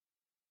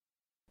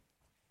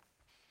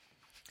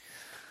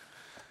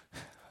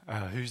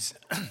Who's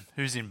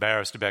who's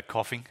embarrassed about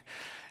coughing?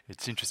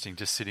 It's interesting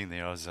just sitting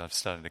there. I was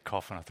starting to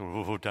cough, and I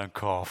thought, "Oh, don't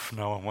cough!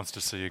 No one wants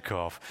to see you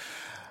cough."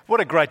 What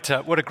a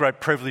great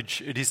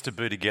privilege it is to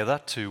be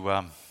together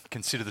to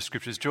consider the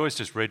scriptures. Joy's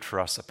just read for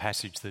us a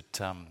passage that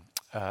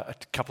a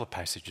couple of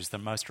passages, the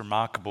most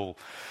remarkable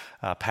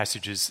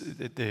passages.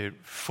 They're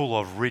full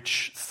of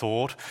rich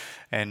thought,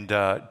 and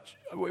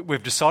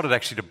we've decided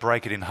actually to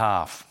break it in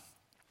half.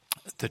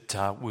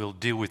 That we'll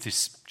deal with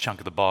this chunk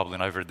of the Bible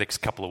in over the next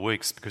couple of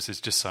weeks because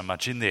there's just so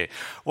much in there.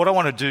 What I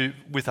want to do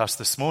with us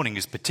this morning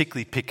is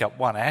particularly pick up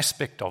one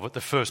aspect of it,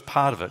 the first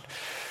part of it,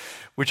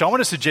 which I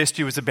want to suggest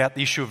to you is about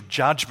the issue of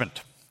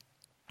judgment.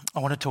 I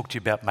want to talk to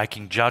you about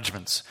making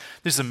judgments.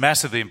 This is a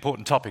massively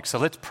important topic, so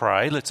let's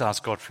pray. Let's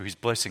ask God for his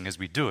blessing as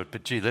we do it.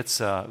 But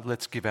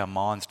let's give our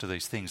minds to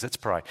these things. Let's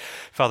pray.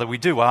 Father, we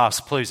do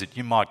ask, please, that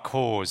you might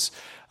cause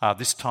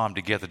this time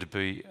together to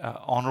be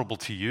honourable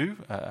to you,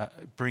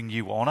 bring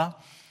you honour,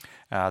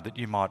 that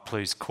you might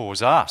please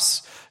cause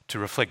us to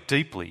reflect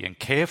deeply and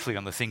carefully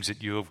on the things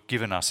that you have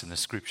given us in the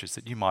scriptures,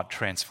 that you might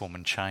transform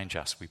and change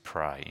us, we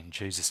pray. In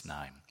Jesus'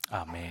 name,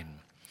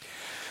 amen.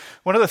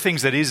 One of the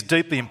things that is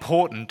deeply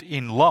important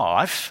in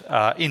life,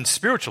 in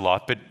spiritual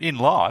life, but in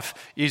life,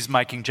 is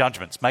making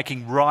judgments,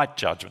 making right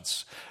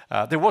judgments.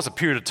 There was a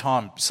period of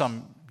time,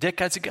 some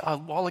decades ago, a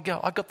while ago,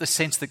 I got the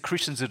sense that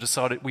Christians have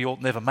decided we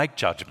ought never make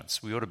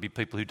judgments. We ought to be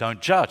people who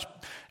don't judge,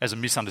 as a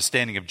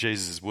misunderstanding of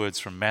Jesus' words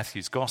from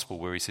Matthew's Gospel,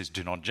 where he says,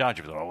 "Do not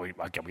judge." We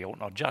ought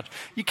not judge.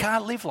 You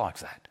can't live like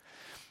that.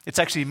 It's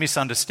actually a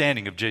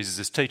misunderstanding of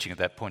Jesus' teaching at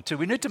that point too.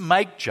 We need to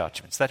make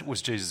judgments. That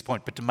was Jesus'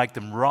 point, but to make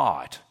them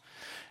right.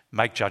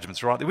 Make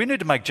judgments right. We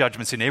need to make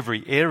judgments in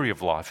every area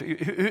of life.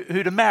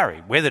 Who to marry,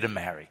 whether to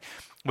marry,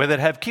 whether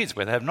to have kids,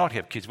 whether to not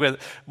have kids,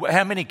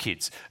 how many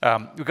kids.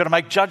 We've got to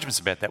make judgments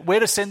about that. Where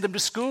to send them to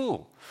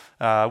school.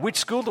 Which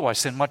school do I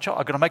send my child?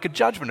 I've got to make a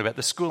judgment about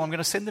the school I'm going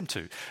to send them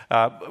to.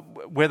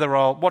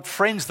 What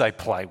friends they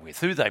play with,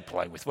 who they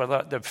play with,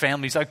 whether the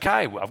family's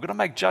okay. I've got to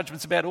make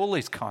judgments about all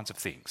these kinds of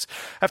things.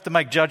 I have to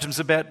make judgments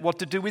about what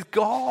to do with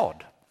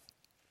God.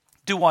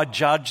 Do I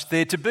judge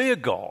there to be a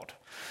God?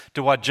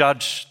 Do I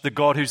judge the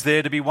God who's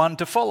there to be one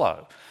to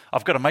follow?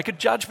 I've got to make a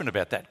judgment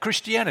about that.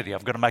 Christianity,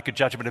 I've got to make a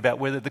judgment about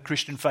whether the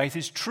Christian faith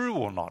is true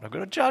or not. I've got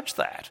to judge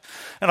that.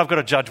 And I've got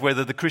to judge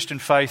whether the Christian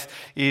faith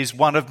is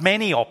one of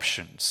many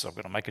options. I've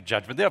got to make a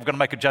judgment there. I've got to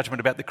make a judgment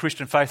about the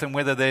Christian faith and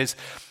whether there's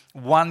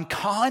one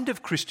kind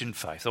of Christian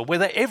faith or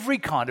whether every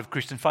kind of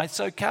Christian faith is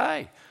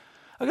okay.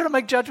 I've got to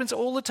make judgments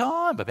all the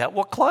time about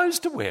what clothes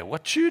to wear,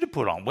 what shoe to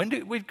put on.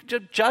 We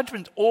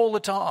judgment all the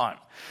time.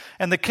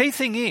 And the key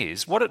thing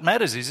is, what it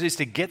matters is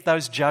to get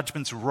those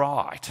judgments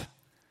right,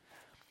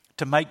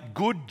 to make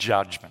good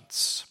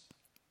judgments.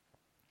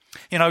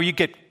 You know, you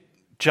get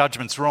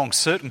judgments wrong,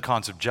 certain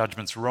kinds of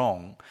judgments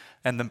wrong,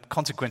 and the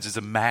consequences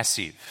are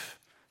massive.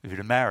 Who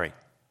to marry,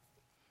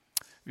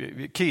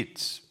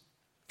 kids,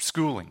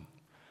 schooling.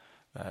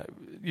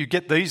 You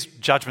get these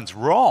judgments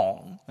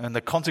wrong, and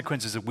the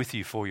consequences are with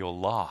you for your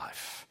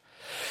life.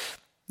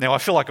 Now, I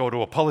feel like I ought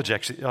to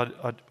apologise.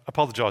 I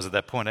apologise at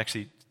that point,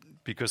 actually,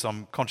 because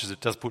I'm conscious it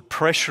does put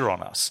pressure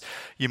on us.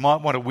 You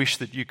might want to wish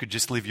that you could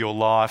just live your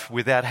life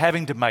without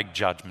having to make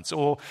judgments,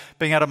 or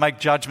being able to make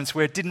judgments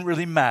where it didn't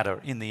really matter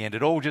in the end.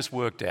 It all just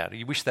worked out.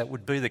 You wish that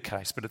would be the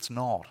case, but it's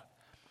not.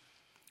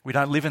 We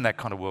don't live in that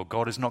kind of world.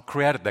 God has not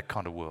created that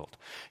kind of world.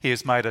 He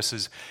has made us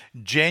as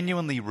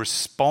genuinely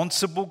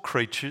responsible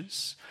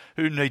creatures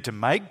who need to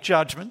make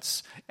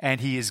judgments,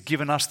 and he has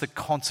given us the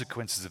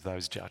consequences of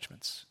those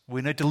judgments.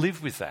 We need to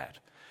live with that.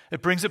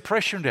 It brings a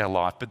pressure into our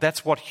life, but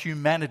that's what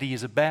humanity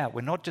is about.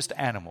 We're not just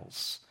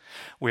animals.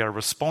 We are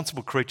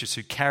responsible creatures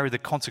who carry the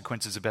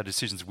consequences of our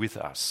decisions with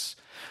us.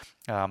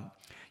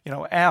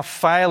 Our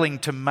failing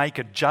to make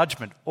a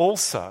judgment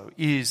also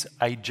is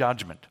a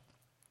judgment.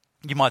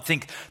 You might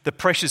think the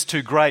pressure's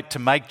too great to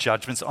make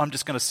judgments. I'm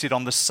just going to sit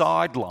on the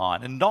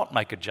sideline and not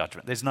make a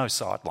judgment. There's no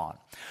sideline.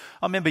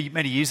 I remember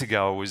many years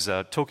ago I was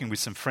talking with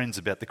some friends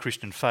about the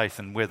Christian faith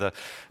and whether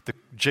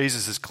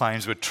Jesus'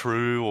 claims were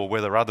true or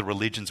whether other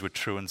religions were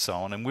true and so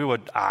on. And we were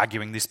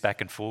arguing this back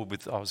and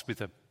forth. I was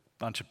with a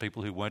bunch of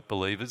people who weren't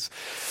believers.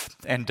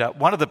 And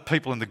one of the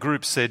people in the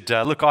group said,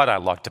 look, I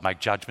don't like to make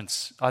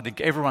judgments. I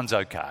think everyone's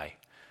okay.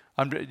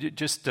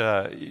 Just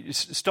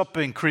stop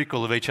being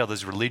critical of each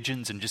other's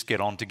religions and just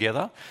get on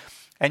together.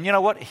 And you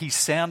know what? He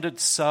sounded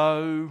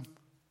so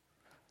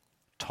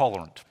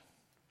tolerant,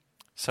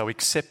 so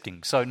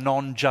accepting, so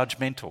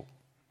non-judgmental.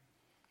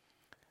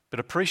 But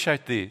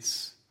appreciate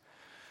this.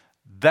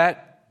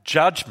 That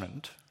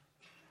judgment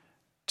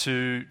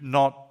to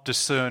not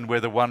discern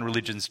whether one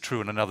religion's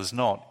true and another's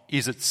not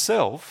is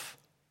itself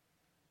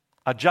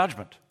a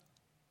judgment.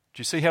 Do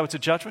you see how it's a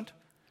judgment?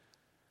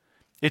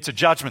 It's a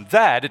judgment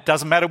that it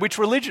doesn't matter which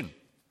religion.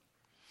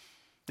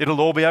 It'll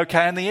all be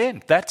okay in the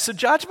end. That's a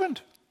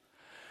judgment.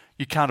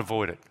 You can't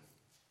avoid it.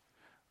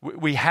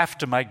 We have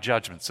to make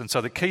judgments. And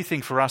so the key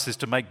thing for us is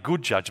to make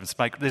good judgments.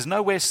 There's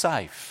nowhere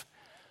safe.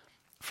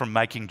 from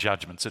making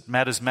judgments. It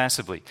matters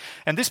massively.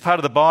 And this part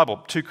of the Bible,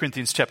 2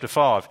 Corinthians chapter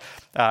 5,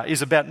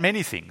 is about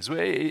many things.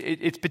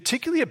 It's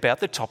particularly about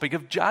the topic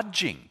of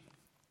judging.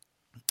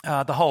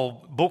 The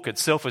whole book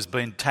itself has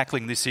been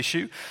tackling this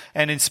issue,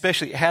 and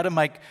especially how to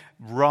make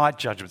right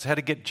judgments, how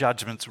to get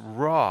judgments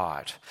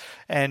right.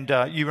 And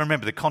you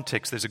remember the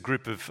context. There's a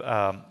group of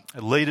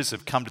leaders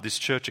have come to this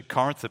church at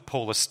Corinth that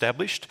Paul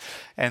established,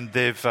 and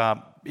they've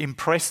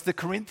impressed the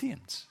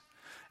Corinthians.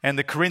 And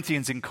the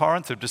Corinthians in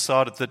Corinth have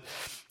decided that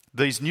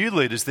these new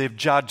leaders, they've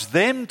judged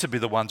them to be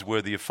the ones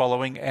worthy of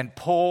following, and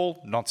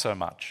Paul, not so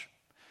much.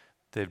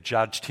 They've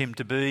judged him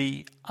to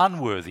be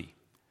unworthy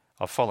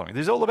of following.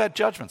 This is all about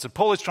judgments, and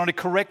Paul is trying to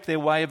correct their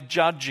way of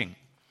judging.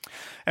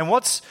 And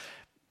what's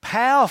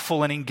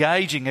powerful and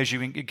engaging as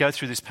you go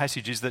through this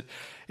passage is that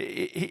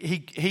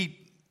he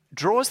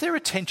draws their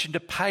attention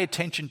to pay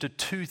attention to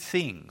two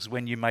things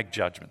when you make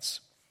judgments.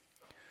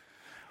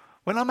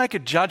 When I make a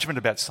judgment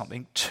about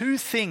something, two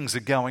things are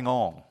going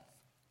on.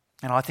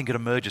 And I think it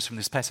emerges from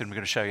this passage, and we're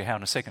going to show you how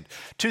in a second.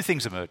 Two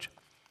things emerge.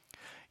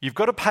 You've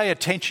got to pay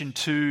attention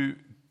to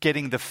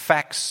getting the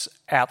facts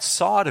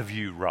outside of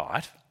you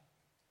right,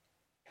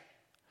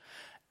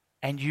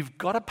 and you've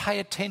got to pay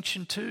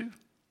attention to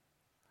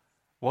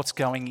what's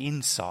going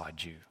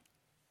inside you.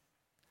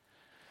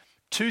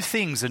 Two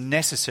things are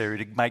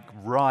necessary to make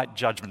right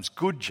judgments,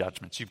 good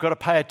judgments. You've got to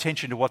pay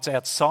attention to what's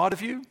outside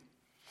of you,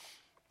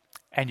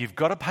 and you've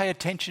got to pay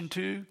attention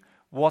to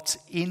what's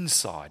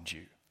inside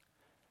you.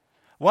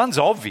 One's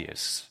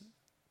obvious,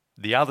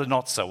 the other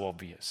not so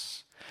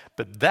obvious.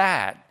 But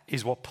that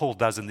is what Paul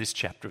does in this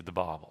chapter of the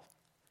Bible.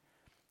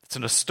 It's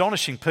an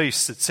astonishing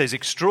piece that says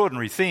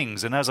extraordinary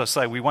things, and as I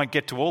say, we won't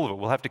get to all of it.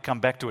 We'll have to come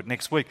back to it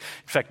next week.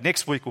 In fact,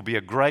 next week will be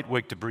a great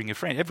week to bring your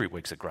friend. Every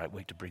week's a great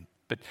week to bring.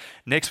 But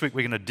next week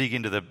we're going to dig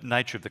into the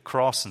nature of the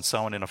cross and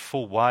so on in a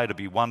full way. It'll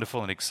be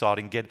wonderful and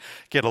exciting.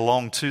 Get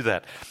along to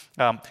that.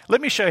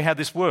 Let me show you how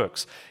this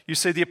works. You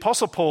see, the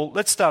Apostle Paul,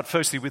 let's start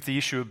firstly with the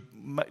issue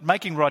of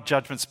making right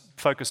judgments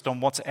focused on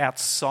what's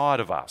outside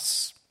of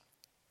us.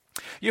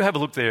 You have a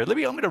look there. I'm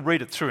going to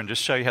read it through and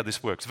just show you how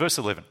this works. Verse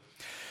 11.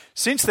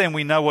 Since then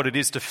we know what it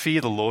is to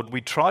fear the Lord, we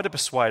try to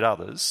persuade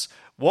others.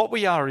 What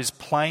we are is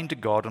plain to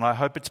God, and I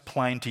hope it's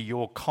plain to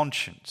your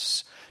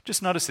conscience.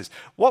 Just notice this.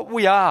 What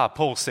we are,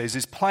 Paul says,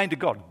 is plain to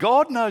God.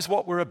 God knows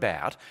what we're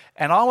about,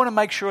 and I want to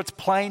make sure it's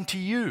plain to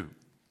you.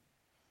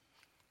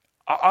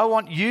 I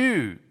want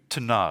you to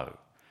know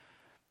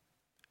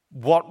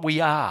what we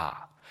are.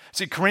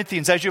 See,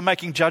 Corinthians, as you're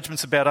making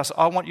judgments about us,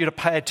 I want you to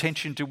pay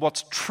attention to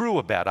what's true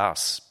about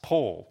us,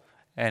 Paul,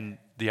 and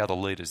the other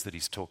leaders that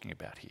he's talking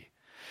about here.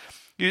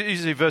 You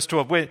see verse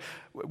 12,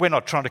 we're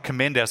not trying to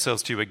commend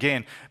ourselves to you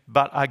again,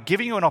 but are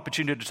giving you an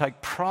opportunity to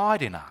take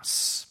pride in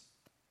us.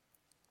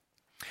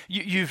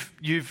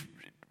 You've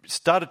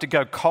started to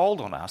go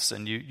cold on us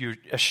and you're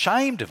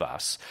ashamed of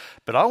us,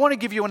 but I want to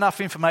give you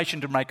enough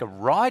information to make a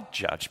right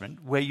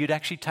judgment where you'd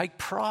actually take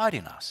pride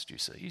in us, do you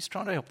see? He's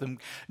trying to help them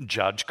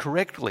judge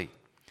correctly.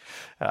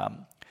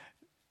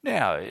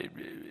 Now,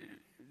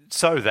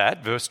 so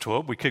that, verse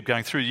 12, we keep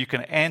going through, you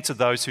can answer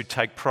those who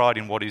take pride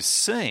in what is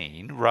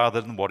seen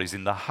rather than what is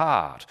in the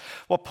heart.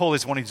 What Paul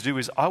is wanting to do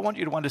is, I want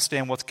you to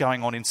understand what's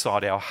going on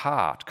inside our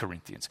heart,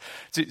 Corinthians.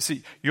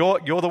 See, you're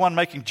the one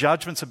making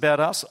judgments about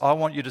us. I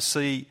want you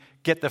to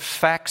get the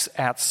facts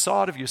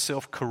outside of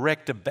yourself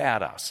correct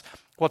about us.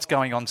 What's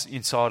going on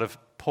inside of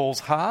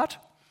Paul's heart?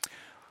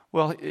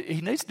 Well, he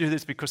needs to do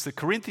this because the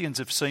Corinthians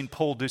have seen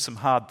Paul do some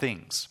hard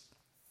things.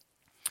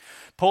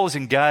 Paul is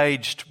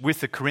engaged with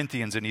the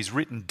Corinthians and he's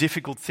written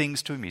difficult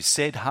things to him. He's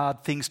said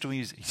hard things to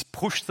him. He's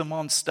pushed them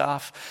on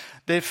stuff.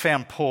 They've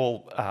found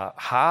Paul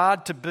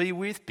hard to be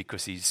with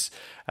because he's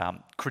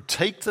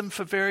critiqued them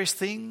for various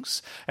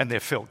things, and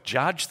they've felt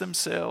judged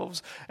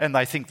themselves, and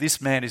they think this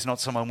man is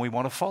not someone we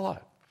want to follow.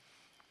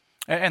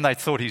 And they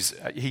thought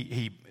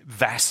he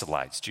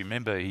vacillates. Do you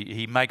remember?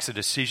 He makes a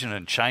decision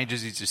and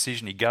changes his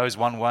decision. He goes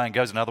one way and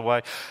goes another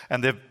way.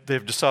 And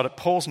they've decided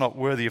Paul's not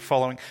worthy of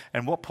following.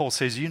 And what Paul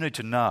says, you need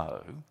to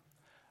know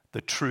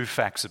the true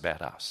facts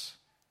about us.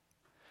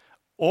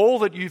 All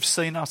that you've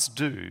seen us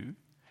do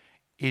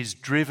is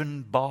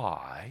driven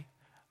by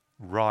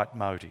right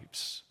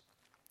motives.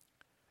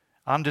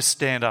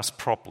 Understand us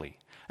properly.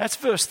 That's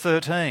verse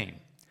 13.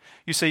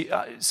 You see,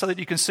 so that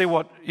you can see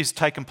what is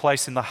taking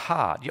place in the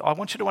heart. I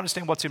want you to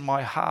understand what's in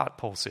my heart,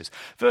 Paul says.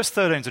 Verse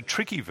 13 is a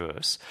tricky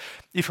verse.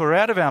 If we're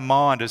out of our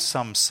mind, as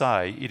some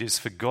say, it is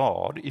for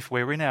God. If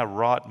we're in our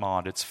right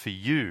mind, it's for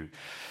you.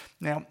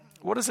 Now,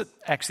 what does it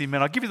actually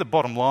mean? I'll give you the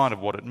bottom line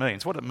of what it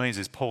means. What it means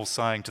is Paul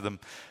saying to them,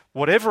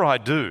 whatever I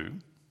do,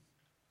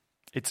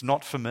 it's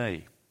not for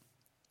me.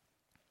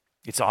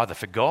 It's either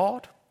for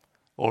God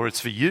or it's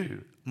for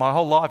you. My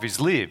whole life is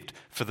lived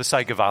for the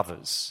sake of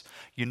others.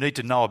 You need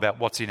to know about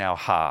what's in our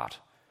heart.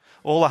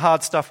 All the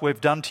hard stuff we've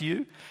done to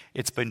you,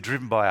 it's been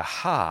driven by a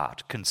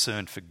heart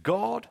concerned for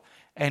God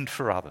and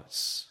for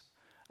others.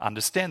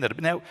 Understand that.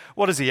 Now,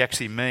 what does he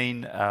actually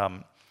mean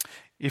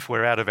if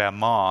we're out of our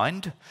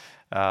mind?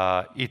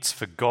 It's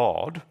for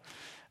God.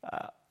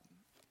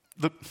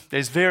 Look,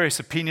 there's various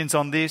opinions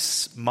on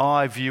this.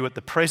 My view at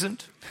the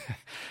present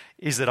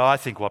is that I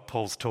think what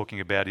Paul's talking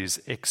about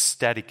is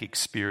ecstatic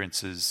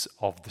experiences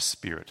of the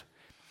Spirit.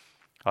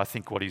 I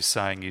think what he's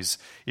saying is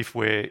if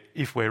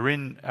we're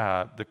in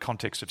the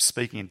context of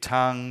speaking in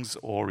tongues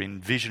or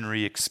in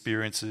visionary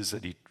experiences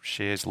that he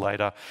shares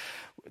later,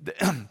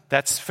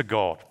 that's for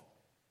God.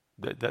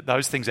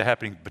 Those things are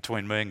happening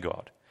between me and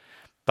God.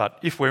 But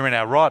if we're in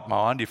our right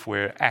mind, if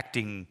we're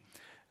acting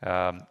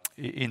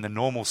in the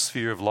normal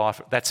sphere of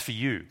life, that's for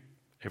you.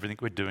 Everything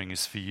we're doing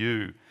is for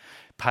you.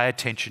 Pay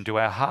attention to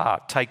our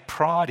heart. Take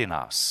pride in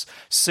us.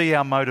 See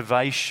our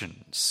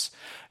motivations.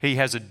 He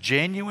has a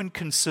genuine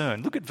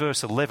concern. Look at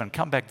verse 11.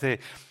 Come back there.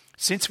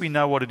 Since we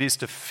know what it is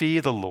to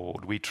fear the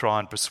Lord, we try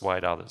and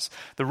persuade others.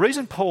 The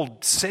reason Paul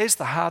says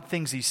the hard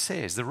things he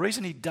says, the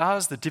reason he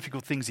does the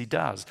difficult things he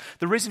does,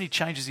 the reason he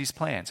changes his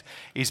plans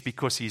is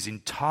because he's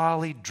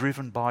entirely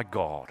driven by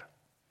God.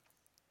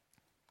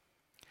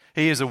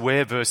 He is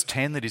aware, verse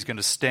 10, that he's going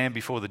to stand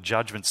before the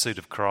judgment seat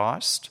of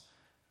Christ,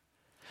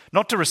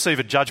 not to receive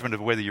a judgment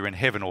of whether you're in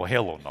heaven or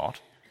hell or not.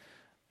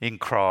 In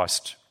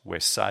Christ, we're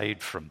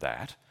saved from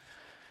that.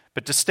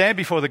 But to stand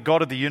before the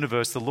God of the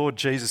universe, the Lord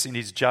Jesus, in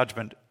his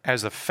judgment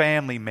as a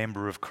family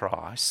member of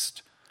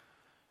Christ,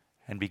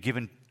 and be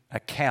given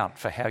account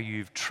for how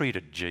you've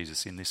treated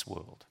Jesus in this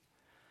world.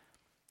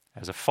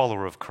 As a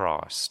follower of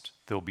Christ,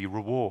 there'll be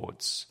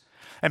rewards.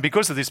 And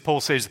because of this,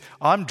 Paul says,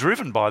 I'm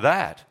driven by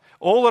that.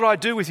 All that I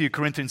do with you,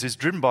 Corinthians, is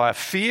driven by a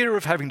fear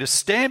of having to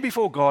stand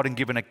before God and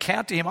give an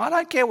account to him. I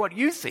don't care what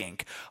you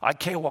think. I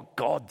care what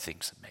God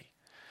thinks of me.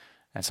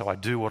 And so I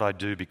do what I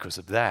do because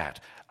of that.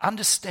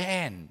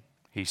 Understand,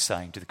 he's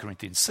saying to the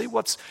Corinthians,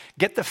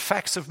 get the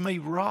facts of me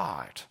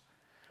right.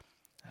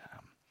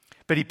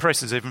 But he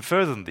presses even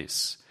further than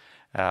this.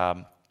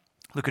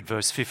 Look at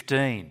verse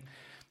 15.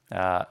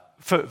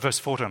 Verse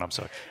 14, I'm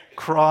sorry.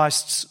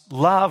 Christ's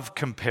love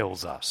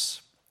compels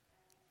us.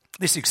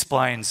 This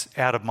explains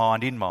out of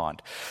mind, in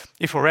mind.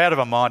 If we're out of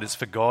our mind, it's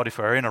for God. If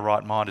we're in a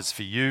right mind, it's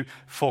for you.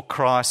 For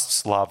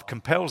Christ's love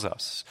compels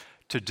us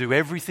to do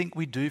everything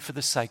we do for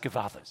the sake of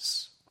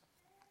others.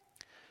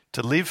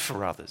 To live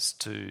for others,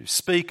 to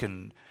speak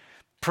and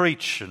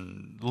preach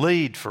and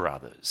lead for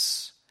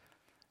others.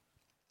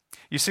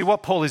 You see,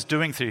 what Paul is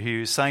doing through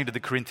here is saying to the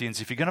Corinthians,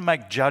 if you're going to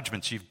make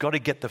judgments, you've got to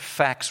get the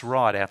facts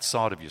right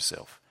outside of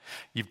yourself.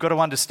 You've got to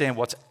understand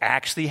what's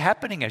actually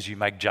happening as you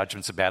make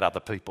judgments about other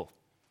people.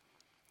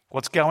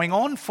 What's going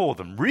on for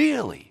them,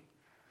 really?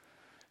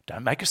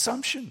 Don't make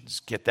assumptions.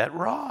 Get that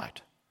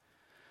right.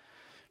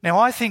 Now,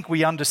 I think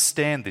we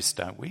understand this,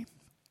 don't we?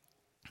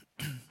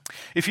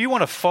 If you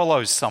want to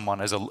follow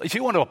someone if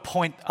you want to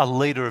appoint a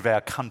leader of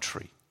our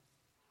country,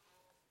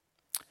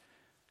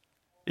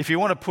 if you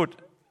want to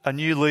put a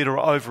new leader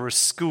over a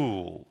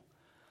school,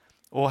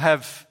 or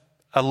have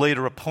a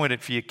leader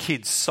appointed for your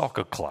kids'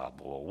 soccer club,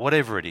 or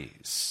whatever it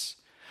is,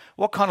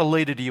 what kind of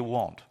leader do you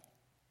want?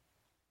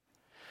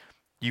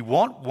 You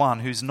want one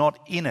who's not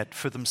in it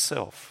for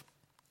themselves.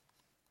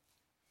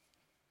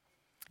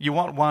 You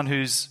want one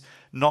who's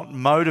not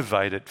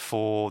motivated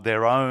for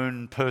their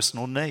own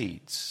personal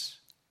needs.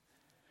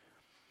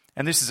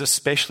 And this is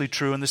especially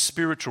true in the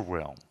spiritual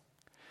realm.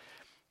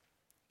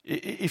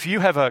 If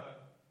you have a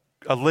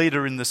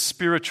leader in the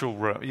spiritual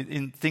realm,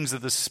 in things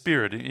of the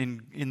Spirit,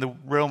 in the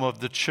realm of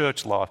the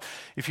church life,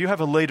 if you have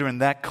a leader in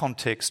that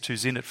context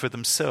who's in it for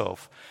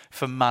themselves,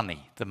 for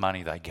money, the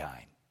money they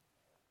gain,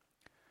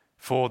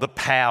 for the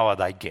power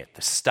they get,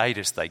 the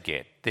status they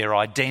get, their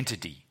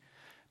identity,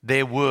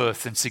 their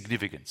worth and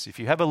significance. If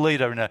you have a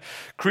leader in a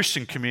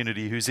Christian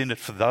community who's in it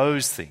for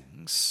those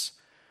things,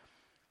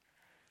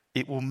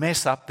 it will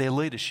mess up their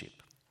leadership.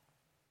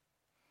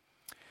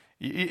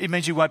 It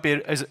means you won't be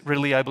as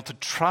readily able to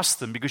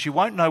trust them because you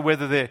won't know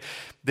whether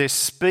they're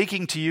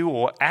speaking to you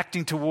or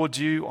acting towards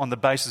you on the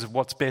basis of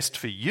what's best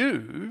for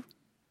you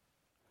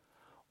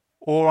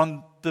or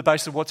on the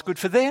basis of what's good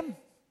for them.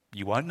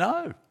 You won't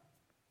know.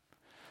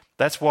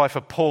 That's why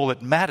for Paul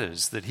it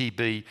matters that he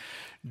be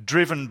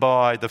driven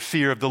by the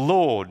fear of the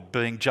Lord,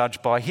 being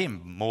judged by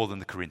him more than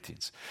the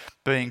Corinthians,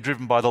 being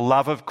driven by the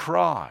love of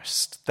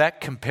Christ,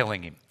 that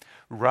compelling him,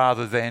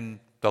 rather than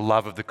the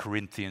love of the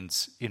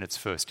Corinthians in its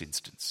first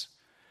instance.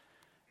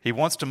 He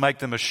wants to make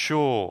them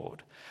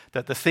assured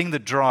that the thing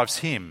that drives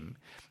him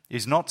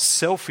is not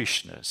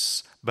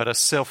selfishness, but a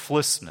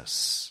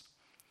selflessness.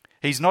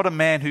 He's not a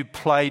man who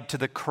played to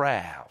the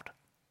crowd.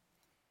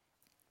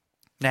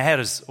 Now, how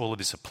does all of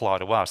this apply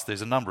to us?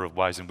 There's a number of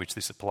ways in which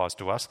this applies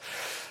to us.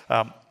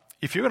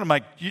 If you're going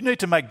to you need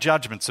to make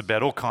judgments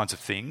about all kinds of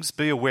things.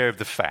 Be aware of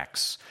the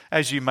facts.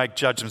 As you make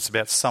judgments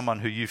about someone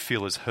who you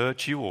feel has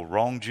hurt you or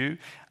wronged you,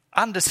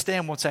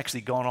 understand what's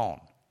actually gone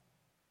on.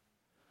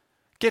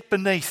 Get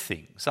beneath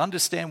things.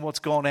 Understand what's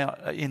gone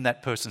out in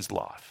that person's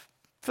life.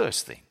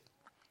 First thing.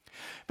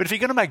 But if you're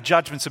going to make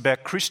judgments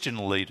about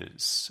Christian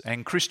leaders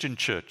and Christian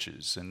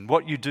churches and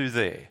what you do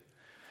there,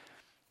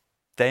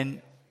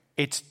 then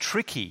it's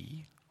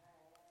tricky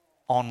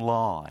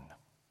online.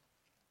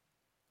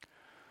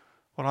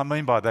 What I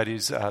mean by that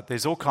is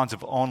there's all kinds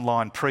of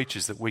online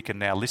preachers that we can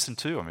now listen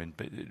to. I mean,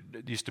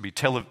 it used to be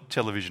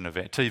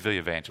TV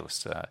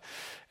evangelists.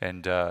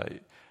 And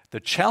the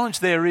challenge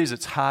there is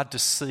it's hard to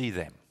see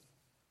them.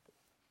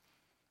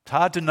 It's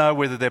hard to know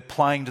whether they're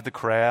playing to the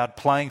crowd,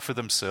 playing for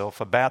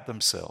themselves, about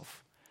themselves.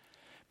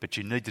 But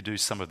you need to do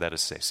some of that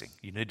assessing.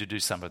 You need to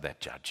do some of that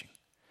judging.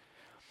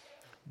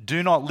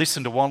 Do not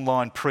listen to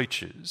online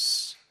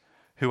preachers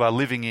who are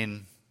living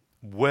in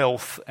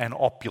wealth and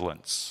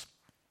opulence,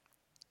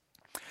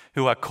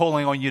 who are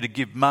calling on you to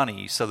give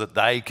money so that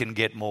they can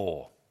get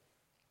more,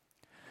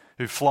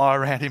 who fly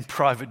around in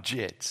private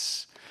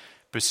jets,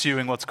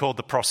 pursuing what's called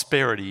the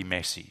prosperity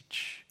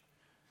message.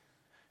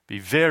 Be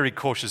very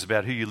cautious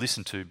about who you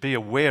listen to. Be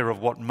aware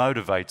of what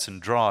motivates and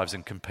drives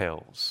and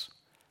compels.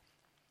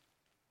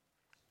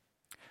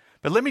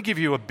 But let me give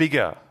you a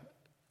bigger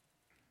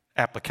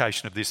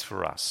application of this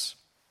for us.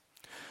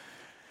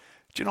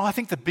 Do you know, I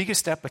think the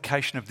biggest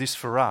application of this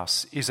for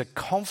us is a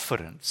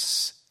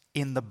confidence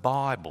in the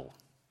Bible.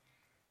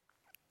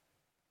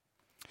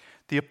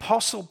 The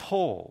Apostle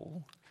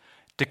Paul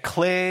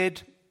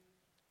declared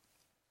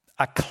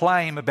a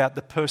claim about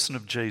the person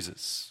of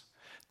Jesus,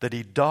 that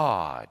he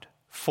died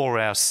for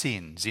our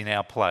sins in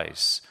our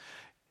place.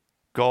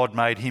 God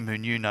made him who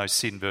knew no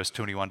sin, verse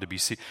 21, to be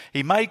sin.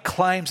 He made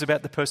claims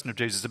about the person of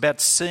Jesus,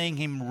 about seeing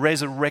him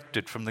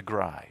resurrected from the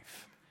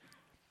grave.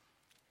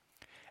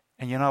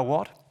 And you know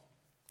what?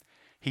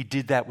 He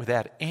did that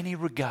without any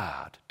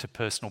regard to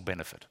personal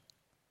benefit.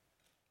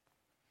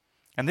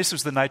 And this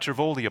was the nature of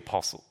all the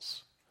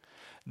apostles.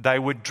 They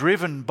were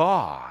driven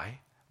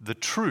by the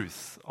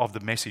truth of the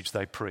message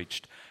they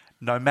preached,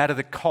 no matter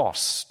the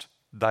cost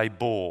they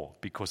bore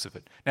because of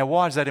it. Now,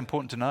 why is that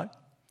important to know?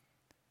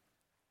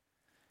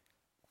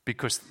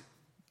 Because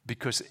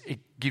it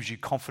gives you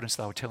confidence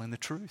they were telling the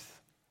truth.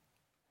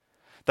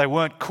 They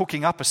weren't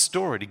cooking up a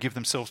story to give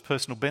themselves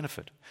personal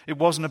benefit. It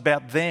wasn't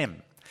about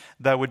them.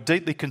 They were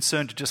deeply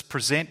concerned to just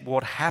present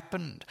what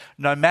happened,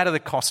 no matter the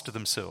cost to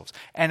themselves.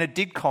 And it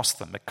did cost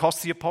them. It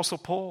cost the Apostle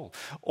Paul.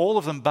 All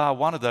of them, bar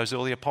one of those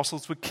early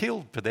apostles, were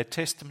killed for their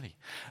testimony.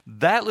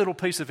 That little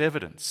piece of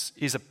evidence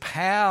is a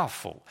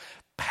powerful,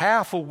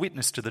 powerful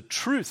witness to the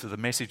truth of the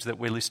message that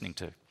we're listening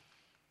to.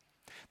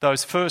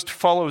 Those first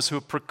followers who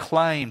have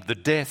proclaimed the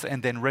death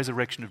and then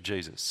resurrection of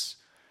Jesus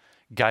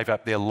gave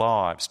up their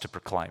lives to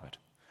proclaim it.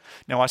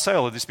 Now, I say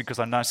all of this because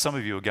I know some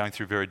of you are going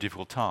through very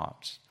difficult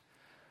times.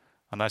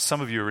 I know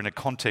some of you are in a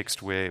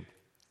context where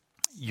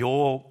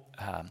you're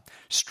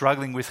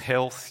struggling with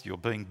health, you're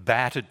being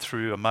battered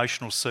through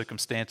emotional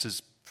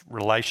circumstances,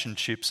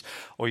 relationships,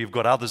 or you've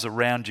got others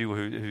around you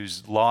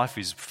whose life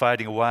is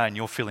fading away and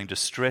you're feeling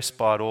distressed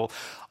by it all.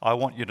 I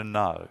want you to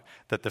know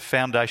that the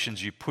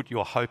foundations you put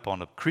your hope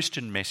on, a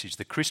Christian message,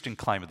 the Christian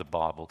claim of the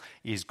Bible,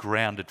 is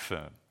grounded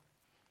firm.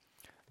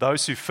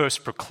 Those who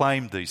first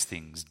proclaimed these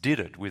things did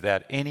it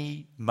without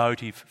any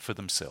motive for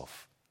themselves.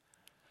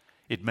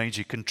 It means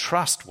you can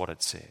trust what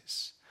it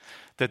says,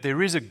 that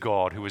there is a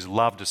God who has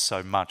loved us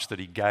so much that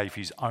he gave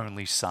his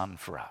only Son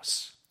for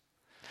us.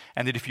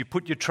 And that if you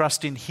put your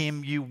trust in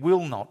him, you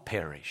will not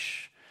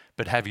perish,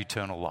 but have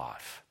eternal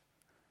life.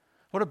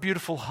 What a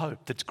beautiful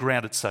hope that's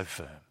grounded so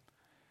firm.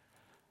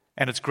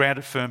 And it's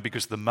grounded firm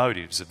because of the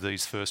motives of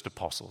these first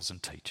apostles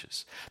and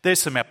teachers. There's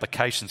some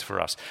applications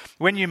for us.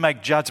 When you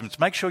make judgments,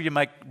 make sure you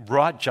make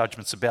right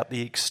judgments about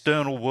the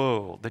external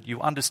world, that you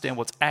understand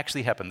what's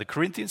actually happened. The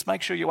Corinthians,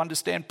 make sure you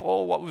understand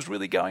Paul, what was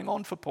really going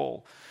on for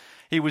Paul.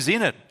 He was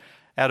in it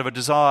out of a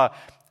desire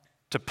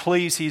to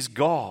please his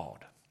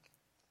God.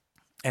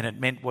 And it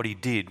meant what he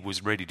did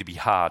was ready to be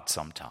hard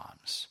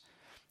sometimes.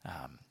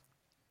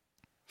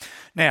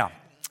 Now,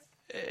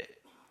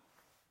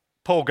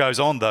 Paul goes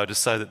on, though, to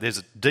say that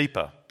there's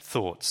deeper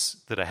thoughts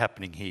that are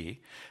happening here.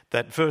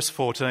 That verse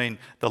 14,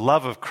 the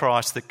love of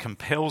Christ that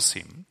compels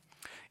him,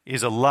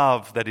 is a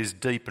love that is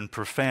deep and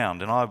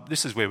profound. And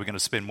this is where we're going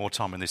to spend more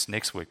time on this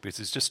next week because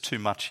there's just too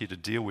much here to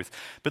deal with.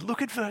 But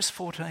look at verse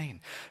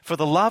 14. For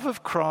the love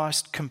of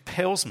Christ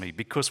compels me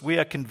because we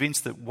are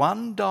convinced that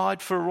one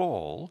died for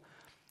all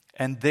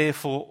and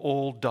therefore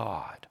all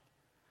died.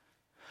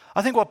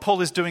 I think what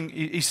Paul is doing,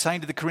 he's saying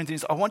to the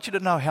Corinthians, I want you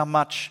to know how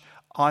much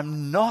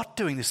I'm not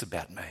doing this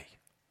about me.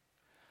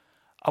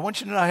 I want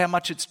you to know how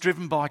much it's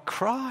driven by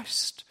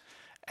Christ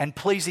and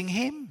pleasing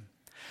him.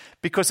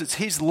 Because it's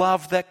his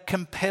love that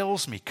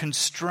compels me,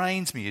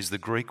 constrains me is the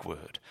Greek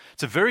word.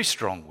 It's a very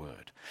strong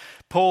word.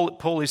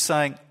 Paul is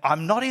saying,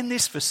 I'm not in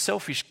this for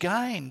selfish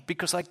gain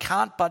because I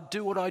can't but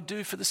do what I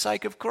do for the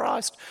sake of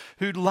Christ,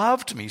 who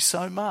loved me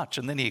so much.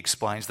 And then he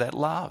explains that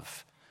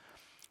love.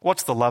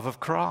 What's the love of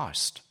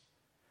Christ?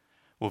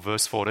 Well,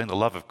 verse 14, the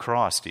love of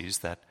Christ is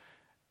that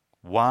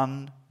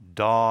one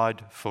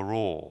died for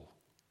all,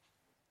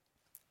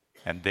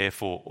 and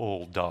therefore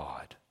all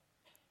died.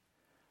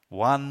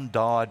 One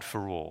died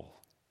for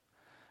all.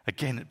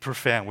 Again,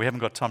 profound. We haven't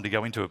got time to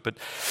go into it, but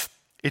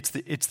it's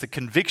the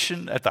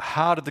conviction at the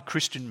heart of the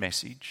Christian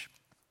message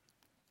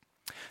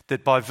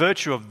that by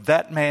virtue of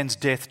that man's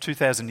death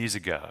 2,000 years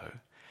ago,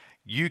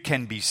 You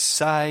can be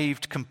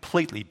saved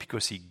completely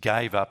because he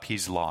gave up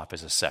his life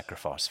as a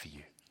sacrifice for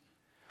you.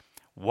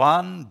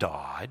 One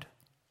died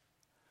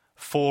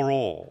for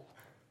all.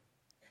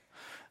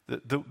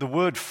 The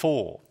word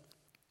for,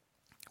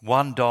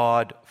 one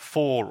died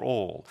for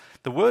all.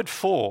 The word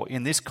for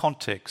in this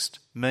context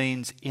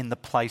means in the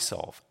place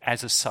of,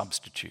 as a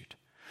substitute.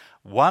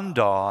 One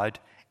died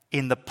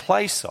in the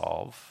place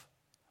of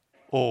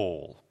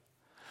all.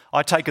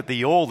 I take it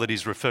the all that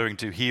he's referring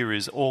to here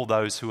is all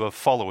those who are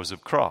followers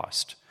of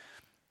Christ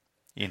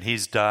in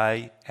his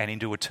day and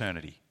into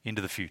eternity,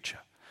 into the future.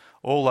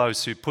 All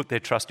those who put their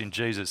trust in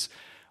Jesus,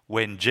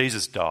 when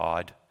Jesus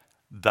died,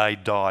 they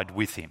died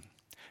with him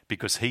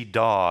because he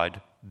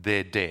died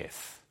their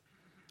death.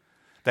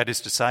 That is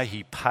to say,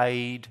 he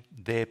paid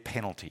their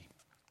penalty,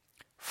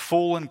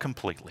 full and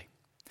completely.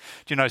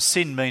 Do you know,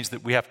 sin means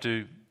that we have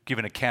to give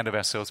an account of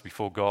ourselves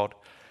before God.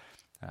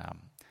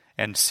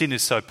 And sin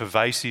is so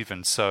pervasive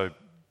and so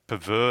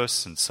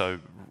perverse and so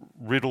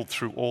riddled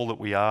through all that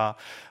we are.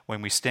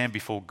 When we stand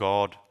before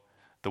God,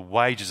 the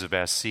wages of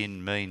our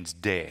sin means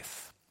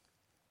death.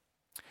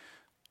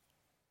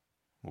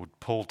 Well,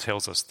 Paul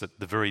tells us that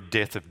the very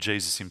death of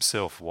Jesus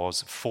himself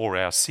was for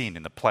our sin,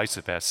 in the place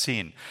of our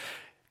sin.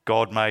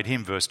 God made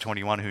him, verse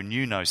 21, who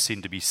knew no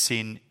sin, to be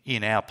sin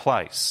in our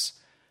place,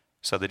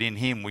 so that in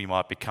him we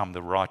might become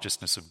the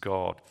righteousness of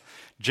God.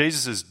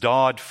 Jesus has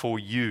died for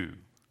you.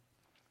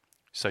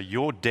 So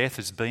your death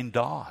has been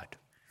died.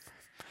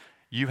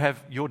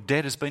 Your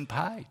debt has been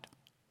paid.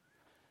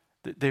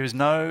 There is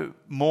no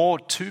more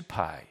to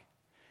pay.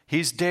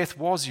 His death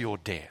was your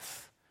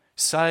death.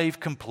 Saved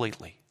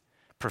completely.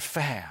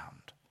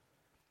 Profound.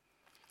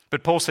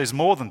 But Paul says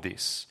more than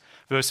this.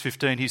 Verse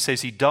 15, he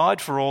says, he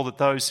died for all that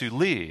those who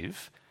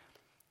live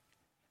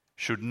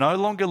should no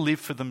longer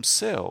live for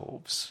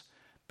themselves,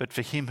 but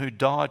for him who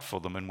died for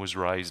them and was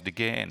raised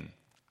again.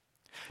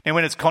 Now,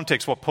 in its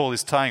context, what Paul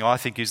is saying, I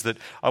think, is that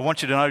I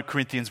want you to know,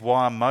 Corinthians,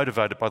 why I'm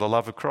motivated by the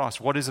love of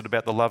Christ. What is it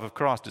about the love of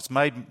Christ? It's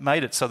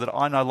made it so that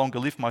I no longer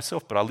live for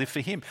myself, but I live for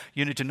him.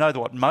 You need to know that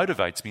what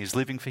motivates me is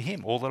living for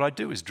him. All that I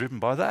do is driven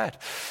by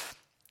that.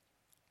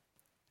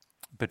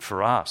 But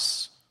for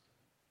us,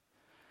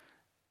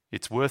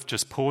 it's worth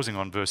just pausing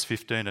on verse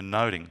 15 and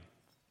noting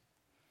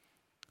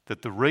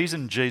that the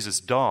reason Jesus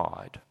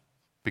died,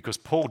 because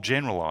Paul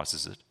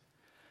generalises it,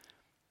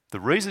 the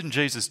reason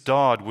Jesus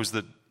died was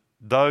that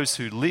those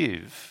who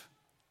live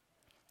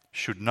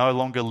should no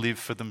longer live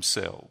for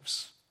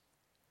themselves,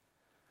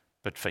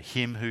 but for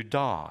him who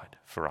died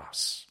for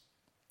us.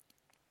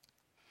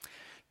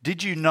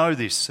 Did you know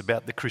this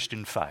about the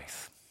Christian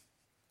faith?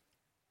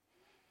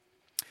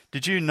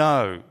 Did you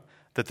know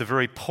that the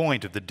very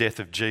point of the death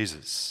of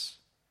Jesus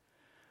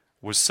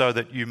was so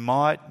that you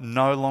might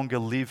no longer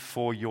live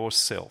for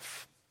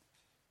yourself?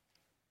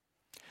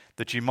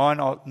 That you might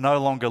no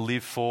longer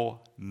live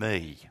for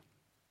me?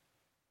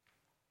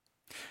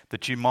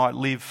 That you might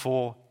live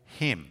for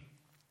him,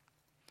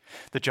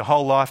 that your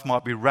whole life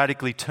might be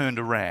radically turned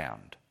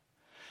around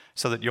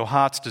so that your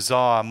heart's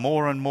desire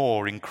more and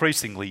more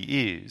increasingly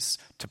is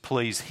to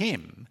please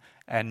him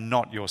and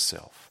not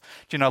yourself.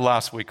 Do you know,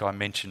 last week I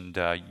mentioned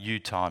you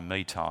time,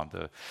 me time.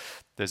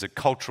 There's a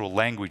cultural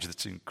language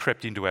that's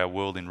crept into our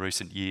world in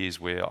recent years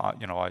where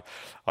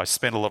I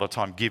spent a lot of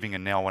time giving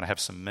and now I want to have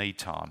some me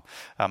time.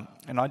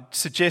 And I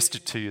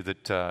suggested to you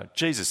that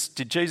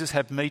did Jesus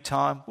have me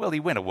time? Well, he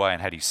went away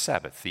and had his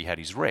Sabbath, he had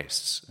his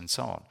rests and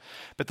so on.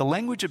 But the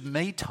language of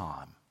me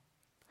time,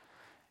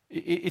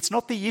 it's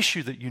not the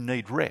issue that you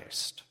need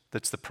rest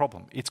that's the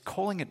problem. It's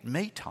calling it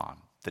me time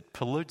that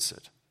pollutes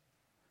it.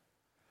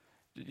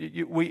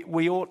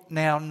 We ought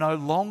now no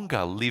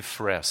longer live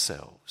for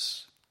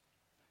ourselves.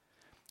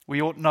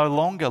 We ought no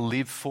longer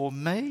live for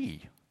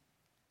me.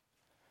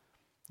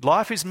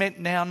 Life is meant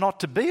now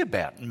not to be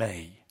about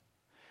me.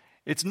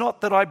 It's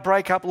not that I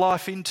break up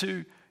life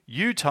into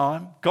you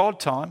time, God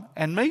time,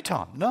 and me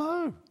time.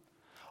 No.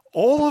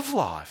 All of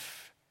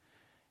life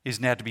is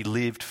now to be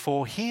lived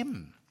for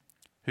him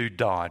who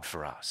died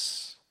for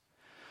us.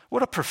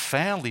 What a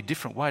profoundly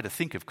different way to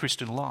think of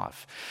Christian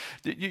life.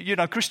 You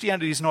know,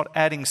 Christianity is not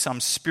adding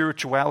some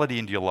spirituality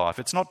into your life.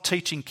 It's not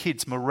teaching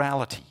kids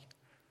morality.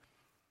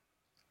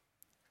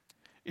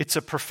 It's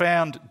a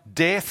profound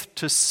death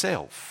to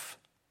self.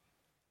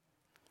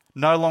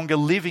 No longer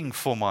living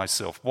for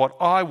myself, what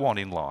I want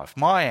in life,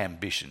 my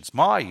ambitions,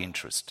 my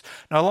interests.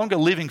 No longer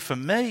living for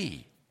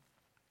me,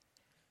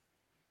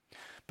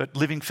 but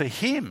living for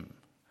him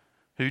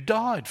who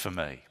died for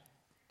me.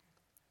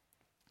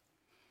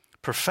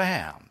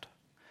 Profound.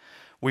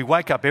 We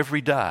wake up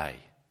every day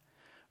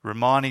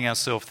reminding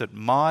ourselves that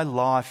my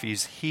life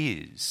is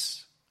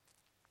his,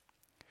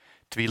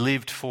 to be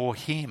lived for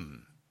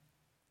him.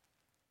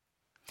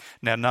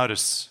 Now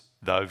notice,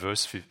 though,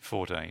 verse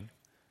 14,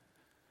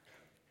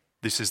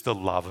 this is the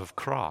love of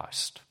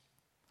Christ.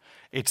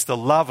 It's the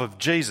love of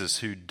Jesus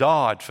who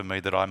died for me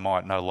that I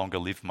might no longer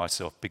live for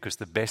myself, because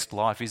the best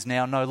life is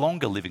now no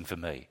longer living for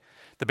me.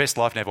 The best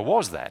life never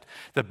was that.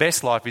 The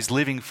best life is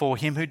living for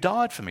him who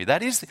died for me.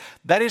 That is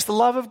the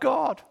love of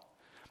God,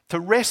 to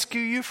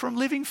rescue you from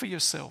living for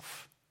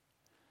yourself.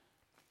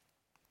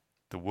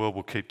 The world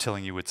will keep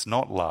telling you it's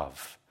not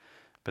love,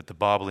 but the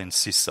Bible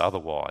insists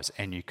otherwise,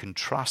 and you can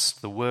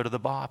trust the word of the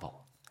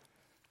Bible.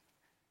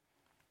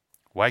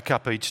 Wake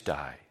up each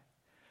day.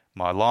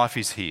 My life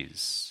is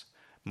his.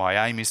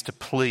 My aim is to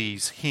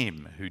please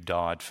him who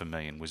died for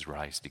me and was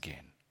raised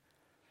again.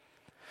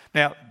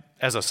 Now,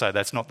 as I say,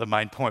 that's not the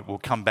main point. We'll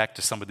come back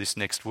to some of this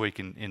next week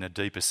in a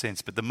deeper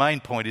sense. But the main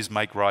point is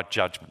make right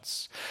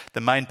judgments.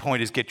 The main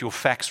point is get your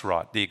facts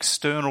right. The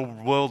external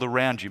world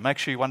around you. Make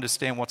sure you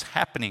understand what's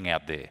happening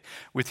out there.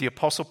 With the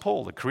Apostle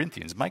Paul, the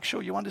Corinthians, make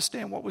sure you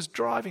understand what was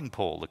driving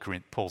Paul,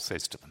 Paul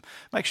says to them.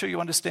 Make sure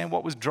you understand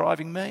what was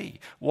driving me.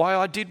 Why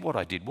I did what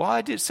I did.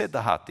 Why I said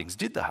the hard things,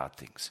 did the hard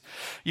things.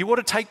 You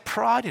want to take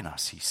pride in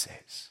us, he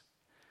says.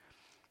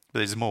 But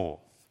there's more.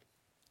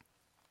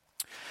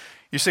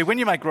 You see, when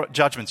you make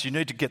judgments, you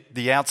need to get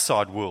the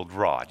outside world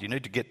right. You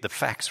need to get the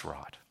facts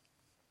right.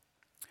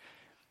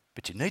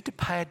 But you need to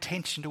pay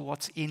attention to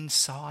what's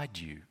inside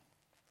you.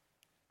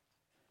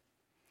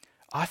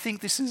 I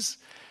think this is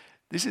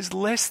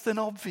less than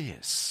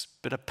obvious,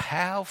 but a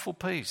powerful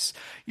piece.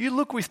 You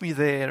look with me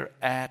there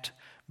at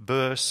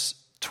verse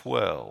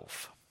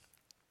 12.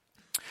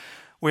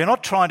 We're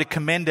not trying to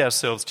commend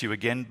ourselves to you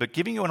again, but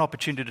giving you an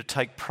opportunity to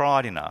take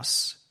pride in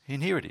us.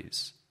 And here it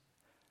is.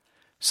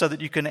 So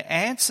that you can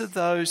answer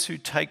those who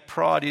take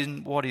pride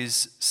in what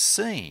is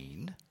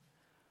seen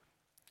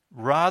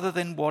rather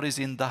than what is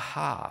in the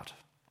heart.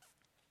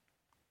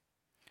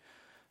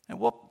 And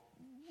what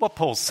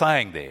Paul's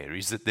saying there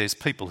is that there's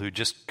people who are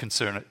just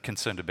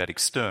concerned about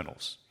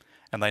externals,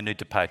 and they need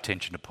to pay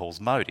attention to Paul's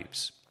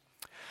motives.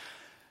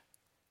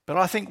 But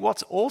I think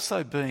what's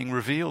also being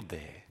revealed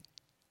there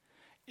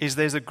is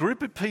there's a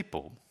group of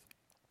people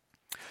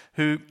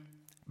who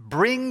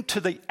bring to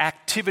the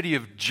activity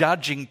of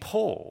judging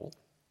Paul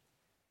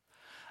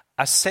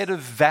a set of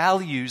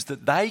values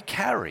that they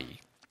carry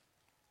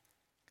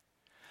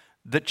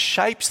that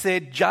shapes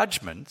their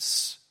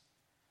judgments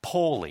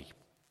poorly.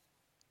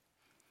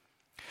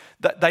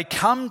 That they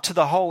come to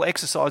the whole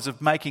exercise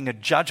of making a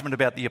judgment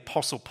about the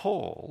Apostle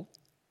Paul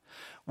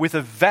with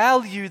a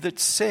value that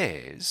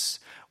says,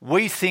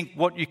 we think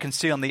what you can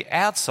see on the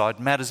outside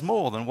matters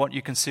more than what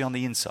you can see on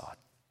the inside.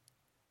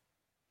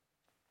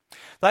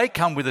 They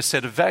come with a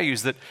set of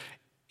values that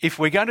if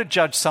we're going to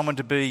judge someone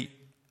to be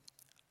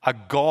a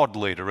God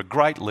leader, a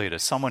great leader,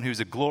 someone who's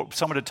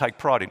someone to take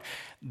pride in,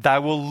 they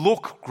will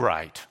look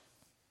great.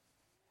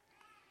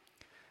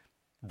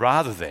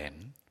 Rather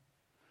than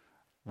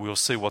we'll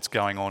see what's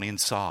going on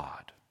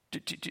inside.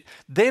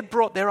 They've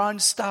brought their own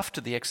stuff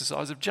to the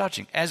exercise of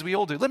judging, as we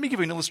all do. Let me give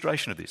you an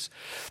illustration of this.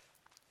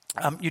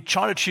 You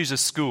try to choose a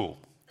school.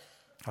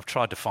 I've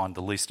tried to find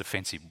the least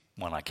offensive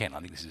one I can. I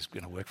think this is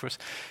going to work for us.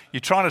 You're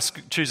trying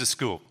to choose a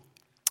school.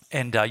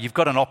 And you've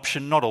got an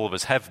option. Not all of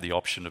us have the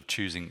option of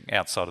choosing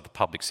outside of the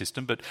public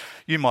system, but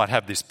you might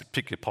have this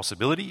particular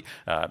possibility.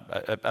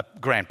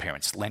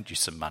 Grandparents lent you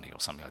some money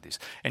or something like this,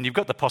 and you've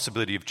got the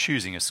possibility of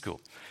choosing a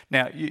school.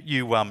 Now,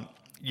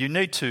 you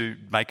need to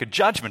make a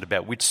judgment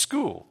about which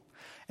school.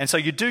 And so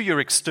you do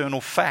your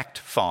external fact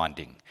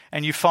finding,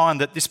 and you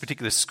find that this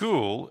particular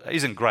school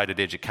isn't great at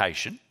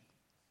education.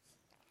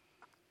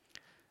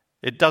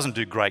 It doesn't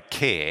do great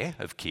care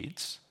of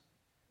kids.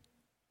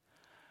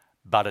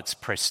 But it's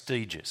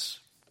prestigious.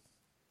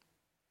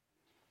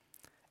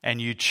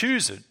 And you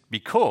choose it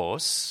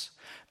because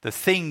the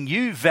thing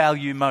you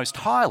value most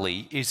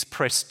highly is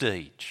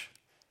prestige.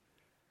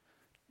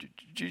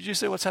 Did you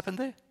see what's happened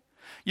there?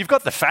 You've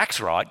got the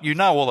facts right. You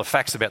know all the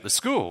facts about the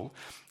school.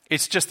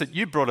 It's just that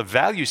you brought a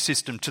value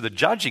system to the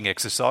judging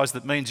exercise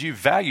that means you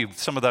value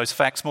some of those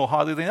facts more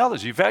highly than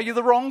others. You value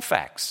the wrong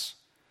facts.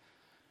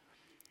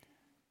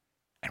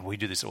 And we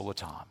do this all the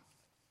time.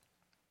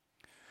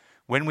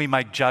 When we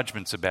make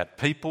judgments about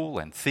people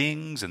and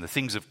the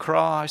things of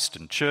Christ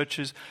and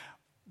churches,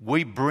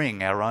 we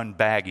bring our own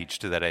baggage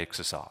to that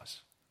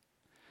exercise.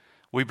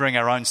 We bring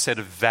our own set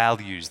of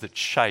values that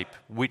shape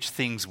which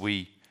things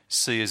we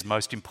see as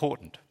most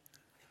important.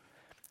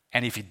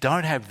 And if you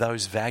don't have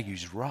those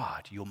values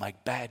right, you'll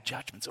make bad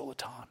judgments all the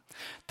time.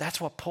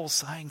 That's what Paul's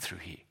saying through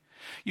here.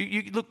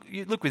 You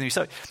look with me.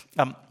 So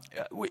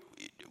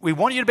we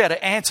want you to be able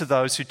to answer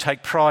those who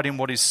take pride in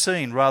what is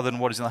seen rather than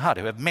what is in the heart,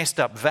 who have messed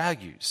up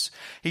values.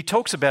 He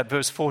talks about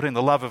verse 14,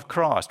 the love of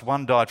Christ.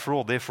 One died for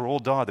all, therefore all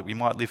died that we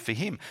might live for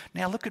him.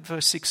 Now look at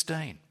verse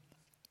 16.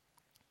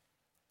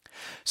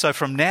 So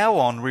from now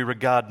on we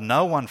regard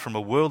no one from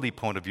a worldly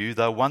point of view,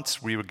 though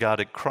once we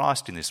regarded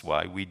Christ in this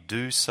way, we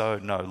do so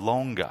no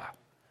longer.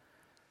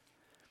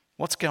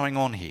 What's going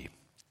on here?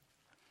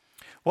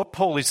 What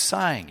Paul is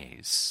saying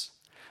is,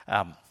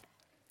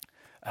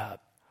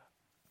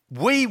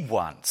 we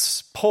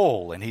once,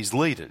 Paul and his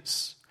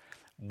leaders,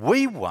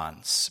 we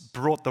once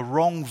brought the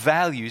wrong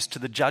values to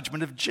the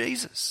judgment of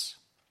Jesus.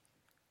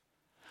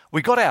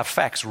 We got our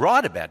facts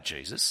right about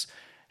Jesus.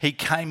 He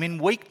came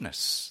in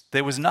weakness.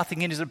 There was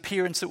nothing in his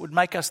appearance that would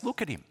make us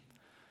look at him.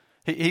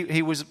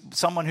 He was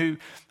someone who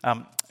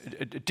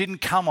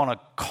didn't come on a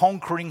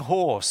conquering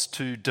horse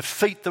to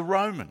defeat the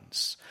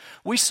Romans.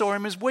 We saw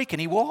him as weak,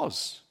 and he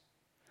was.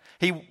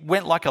 He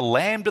went like a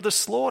lamb to the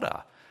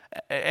slaughter,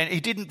 and he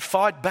didn't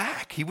fight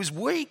back. He was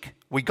weak.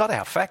 We got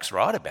our facts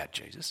right about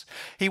Jesus.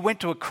 He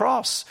went to a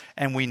cross,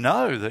 and we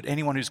know that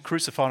anyone who's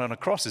crucified on a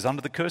cross is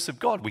under the curse of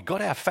God. We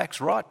got our facts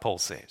right, Paul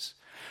says.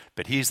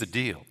 But here's the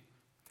deal.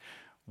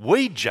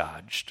 We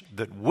judged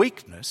that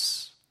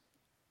weakness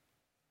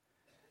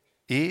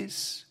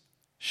is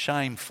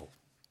shameful.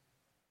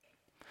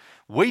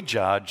 We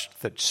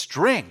judged that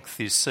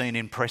strength is seen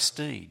in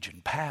prestige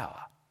and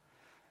power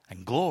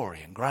and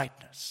glory and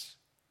greatness.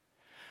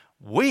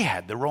 We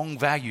had the wrong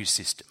value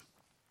system,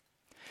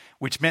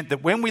 which meant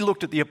that when we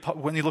looked at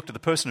the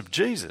person of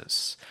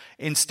Jesus,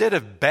 instead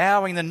of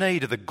bowing the knee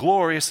to the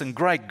glorious and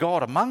great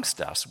God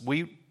amongst us,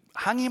 we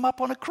hung him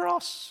up on a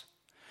cross.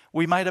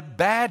 We made a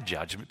bad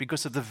judgment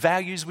because of the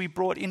values we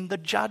brought in the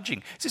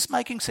judging. Is this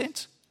making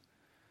sense?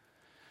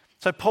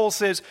 So Paul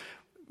says,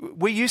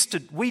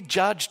 we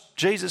judged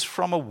Jesus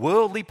from a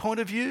worldly point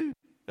of view,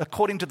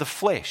 according to the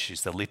flesh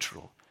is the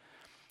literal.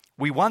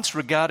 We once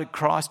regarded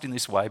Christ in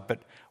this way,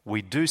 but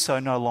we do so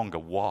no longer.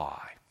 Why?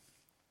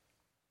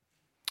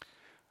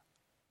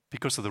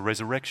 Because of the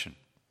resurrection.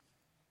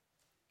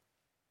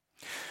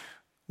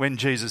 When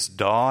Jesus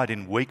died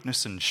in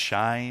weakness and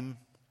shame,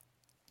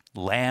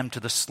 lamb to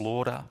the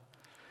slaughter,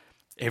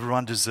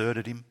 everyone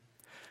deserted him.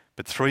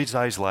 But 3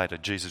 days later,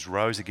 Jesus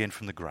rose again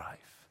from the grave.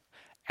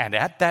 And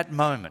at that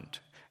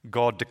moment,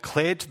 God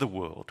declared to the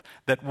world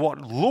that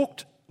what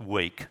looked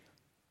weak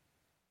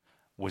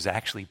was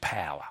actually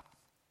power.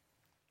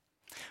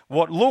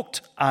 What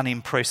looked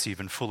unimpressive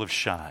and full of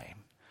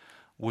shame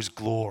was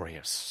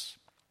glorious.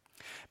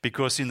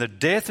 Because in the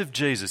death of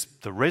Jesus,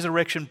 the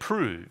resurrection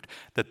proved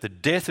that the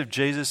death of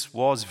Jesus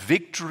was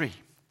victory,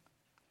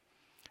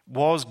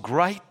 was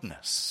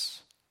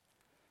greatness.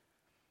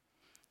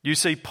 You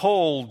see,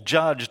 Paul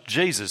judged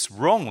Jesus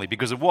wrongly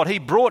because of what he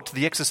brought to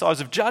the exercise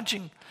of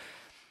judging.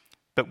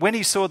 But when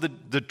he saw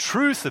the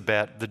truth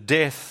about the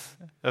death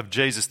of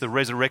Jesus, the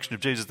resurrection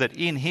of Jesus, that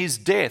in his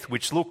death,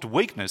 which looked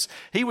weakness,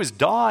 he was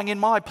dying in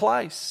my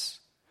place.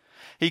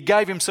 He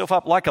gave himself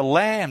up like a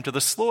lamb to the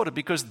slaughter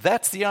because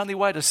that's the only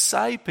way to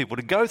save people,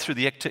 to go through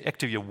the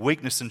activity of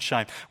weakness and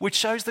shame, which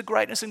shows the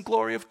greatness and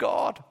glory of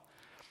God.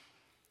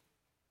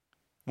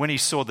 When he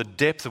saw the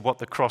depth of what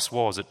the cross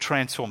was, it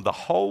transformed the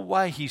whole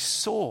way he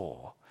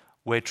saw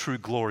where true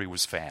glory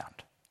was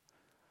found.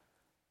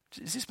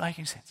 Is this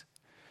making sense?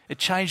 It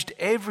changed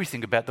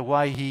everything about the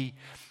way he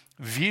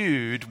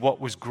viewed what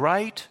was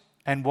great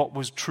and what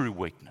was true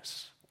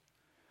weakness.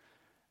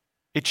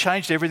 It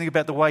changed everything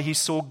about the way he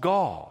saw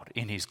God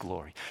in his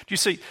glory. Do you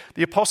see,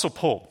 the Apostle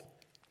Paul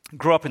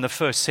grew up in the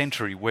first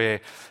century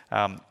where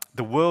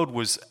the world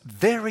was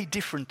very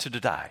different to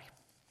today.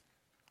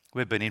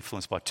 We've been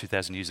influenced by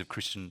 2,000 years of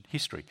Christian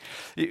history.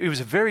 It was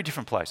a very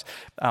different place.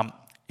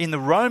 In the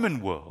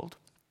Roman world,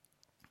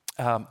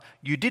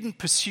 you didn't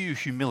pursue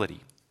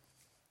humility.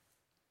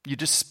 You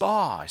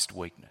despised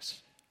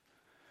weakness.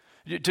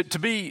 To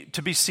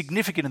be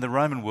significant in the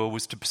Roman world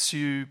was to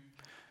pursue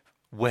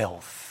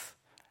wealth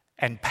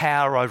and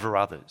power over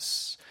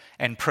others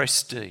and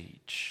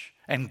prestige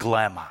and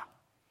glamour,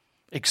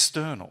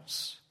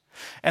 externals.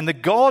 And the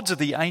gods of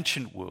the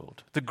ancient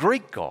world, the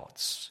Greek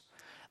gods,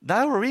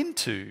 they were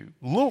into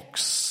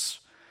looks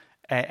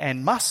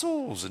and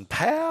muscles and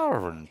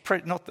power and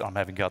not that I'm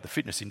having a go at the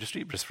fitness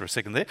industry, just for a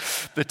second there,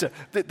 but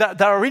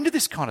they were into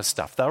this kind of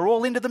stuff. They were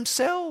all into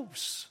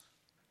themselves.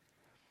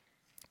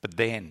 But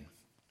then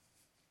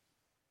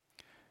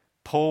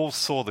Paul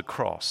saw the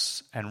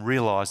cross and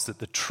realised that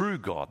the true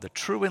God, the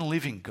true and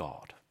living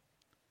God,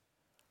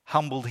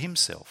 humbled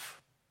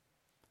himself.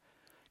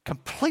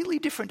 Completely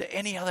different to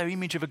any other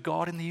image of a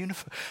God in the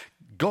universe.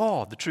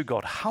 God, the true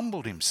God,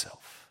 humbled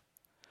himself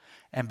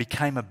and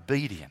became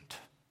obedient,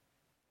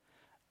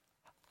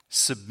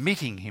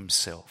 submitting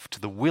himself to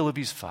the will of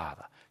his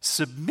Father.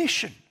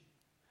 Submission.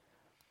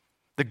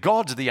 The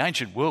gods of the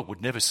ancient world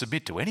would never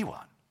submit to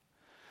anyone,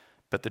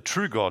 but the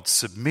true God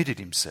submitted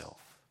himself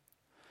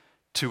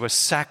to a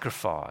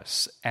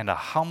sacrifice and a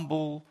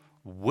humble,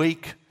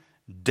 weak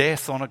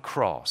death on a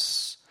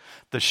cross.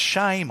 The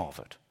shame of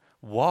it.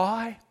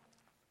 Why?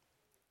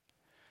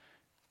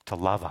 To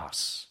love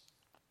us,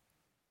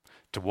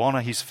 to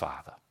honour his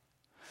Father,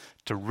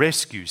 to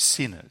rescue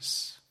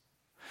sinners.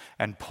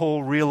 And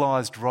Paul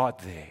realised right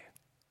there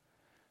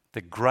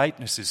that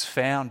greatness is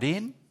found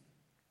in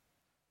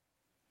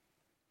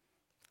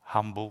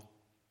humble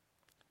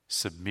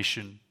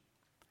submission,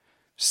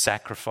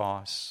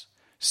 sacrifice,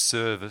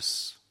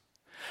 service.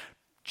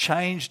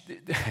 Changed,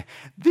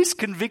 this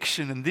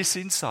conviction and this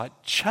insight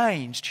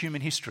changed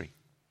human history.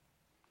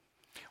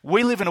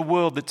 We live in a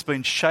world that's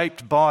been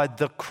shaped by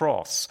the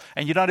cross,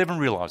 and you don't even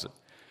realise it.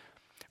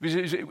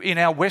 In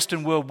our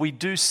Western world, we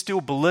do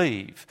still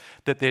believe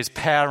that there's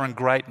power and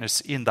greatness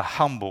in the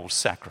humble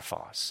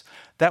sacrifice.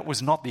 That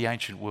was not the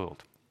ancient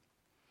world.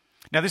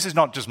 Now, this is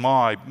not just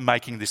my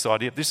making this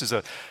idea. This is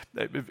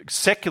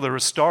secular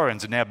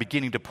historians are now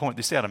beginning to point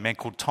this out. A man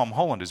called Tom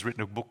Holland has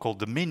written a book called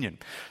Dominion.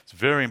 It's a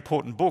very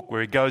important book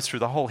where he goes through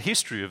the whole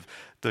history of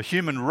the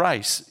human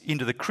race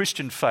into the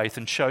Christian faith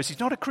and shows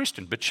he's not a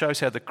Christian, but shows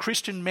how the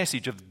Christian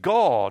message of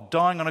God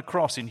dying on a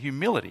cross in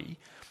humility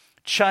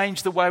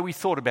changed the way we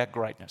thought about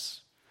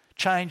greatness,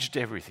 changed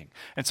everything.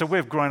 And so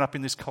we've grown up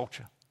in this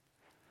culture.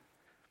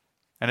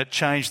 And it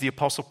changed the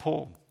Apostle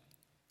Paul.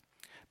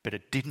 But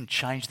it didn't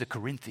change the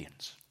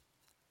Corinthians.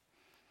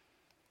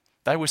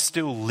 They were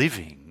still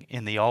living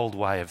in the old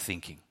way of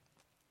thinking.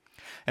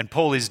 And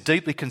Paul is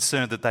deeply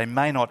concerned that they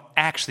may not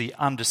actually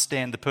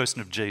understand the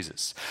person of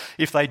Jesus.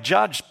 If they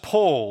judged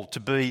Paul to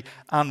be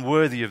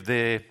unworthy of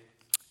their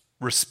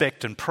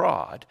respect and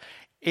pride,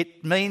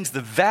 it means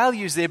the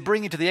values they're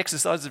bringing to the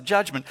exercise of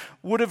judgment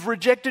would have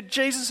rejected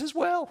Jesus as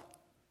well.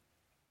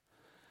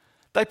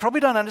 They probably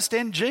don't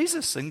understand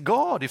Jesus and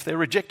God if they're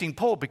rejecting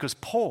Paul, because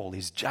Paul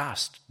is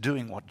just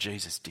doing what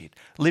Jesus did,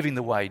 living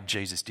the way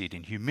Jesus did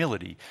in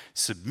humility,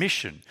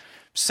 submission,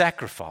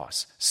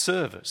 sacrifice,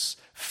 service,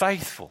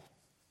 faithful.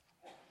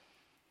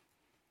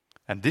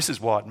 And this is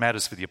why it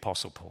matters for the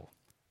Apostle Paul.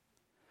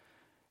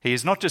 He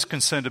is not just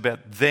concerned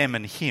about them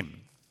and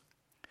him.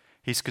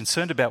 He's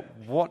concerned about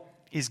what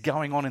is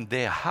going on in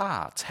their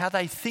hearts, how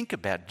they think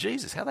about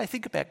Jesus, how they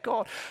think about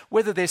God,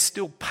 whether they're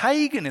still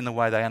pagan in the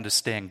way they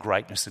understand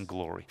greatness and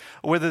glory,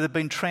 or whether they've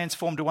been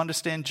transformed to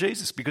understand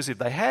Jesus, because if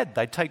they had,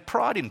 they'd take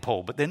pride in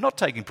Paul, but they're not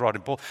taking pride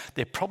in Paul,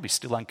 they're probably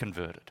still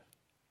unconverted.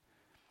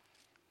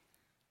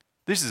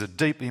 This is a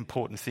deeply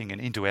important thing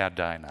and into our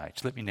day and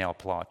age. Let me now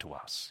apply it to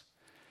us.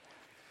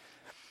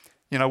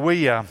 You know,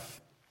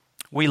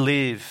 we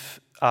live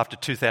after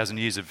 2,000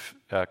 years of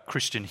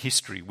Christian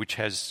history, which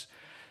has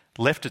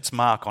left its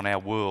mark on our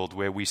world,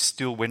 where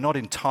we're not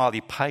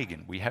entirely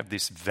pagan. We have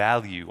this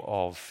value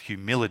of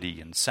humility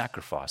and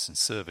sacrifice and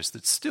service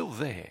that's still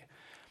there.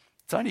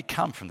 It's only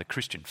come from the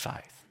Christian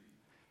faith.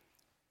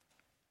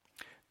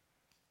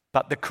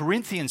 But the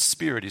Corinthian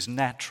spirit is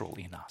natural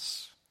in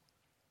us.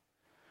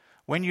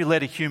 When you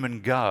let a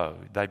human go,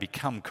 they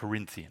become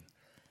Corinthian.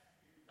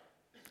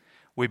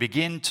 We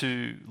begin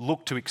to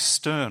look to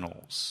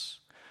externals.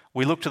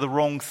 We look to the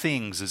wrong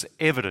things as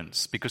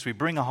evidence because we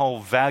bring a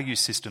whole value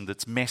system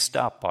that's messed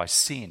up by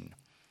sin.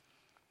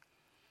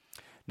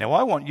 Now,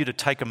 I want you to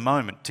take a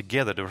moment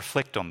together to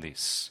reflect on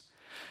this.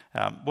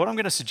 What I'm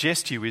going to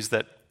suggest to you is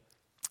that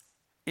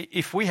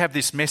if we have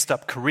this messed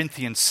up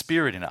Corinthian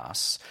spirit in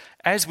us,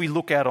 as we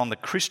look out on the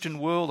Christian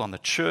world, on the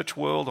church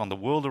world, on the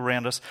world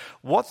around us,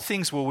 what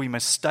things will we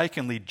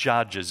mistakenly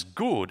judge as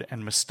good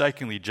and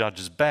mistakenly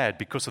judge as bad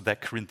because of that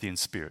Corinthian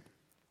spirit?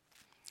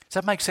 Does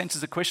that make sense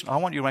as a question? I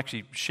want you to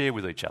actually share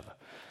with each other.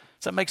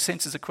 Does that make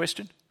sense as a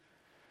question?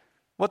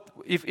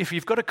 If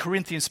you've got a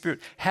Corinthian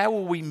spirit, how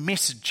will we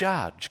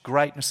misjudge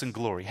greatness and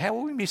glory? How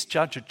will we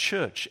misjudge a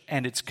church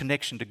and its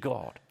connection to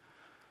God?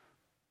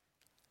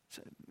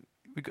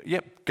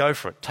 Yep, go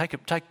for it.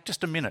 Take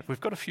just a minute.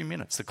 We've got a few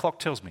minutes. The clock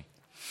tells me.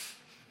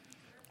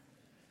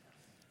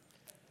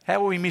 How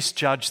will we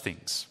misjudge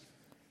things?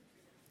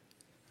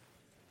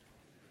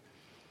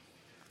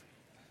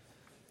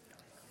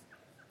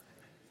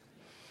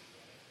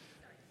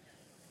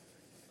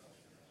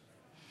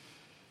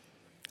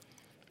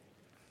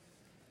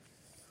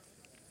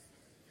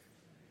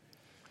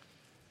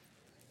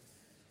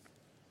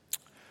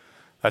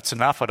 That's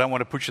enough. I don't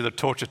want to put you to the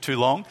torture too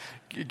long.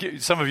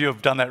 Some of you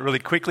have done that really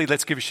quickly.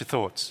 Let's give us your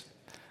thoughts.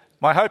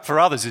 My hope for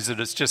others is that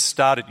it's just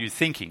started you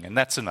thinking, and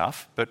that's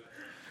enough. But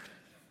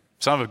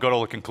some have got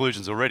all the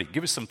conclusions already.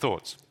 Give us some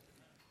thoughts.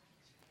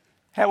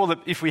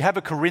 If we have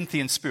a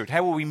Corinthian spirit,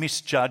 how will we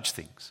misjudge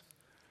things?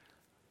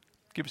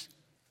 Give us.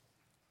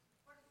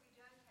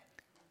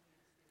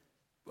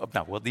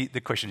 No, well, the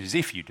question is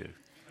if you do.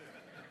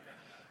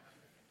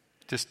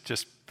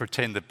 Just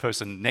pretend the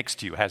person next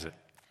to you has it.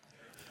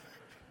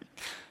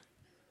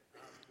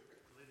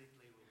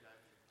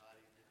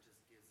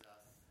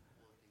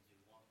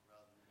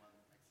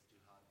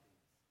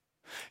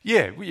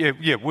 Yeah.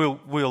 We'll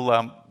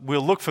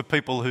look for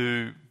people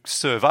who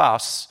serve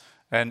us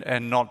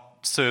and not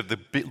serve the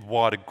bit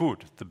wider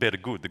good, the better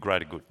good, the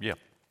greater good. Yeah.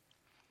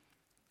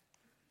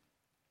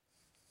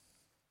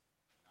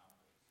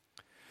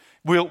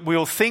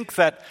 We'll think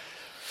that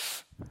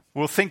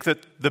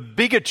the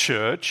bigger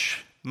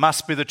church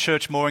must be the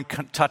church more in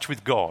touch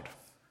with God.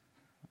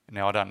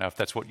 Now, I don't know if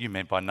that's what you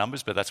meant by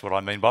numbers, but that's what I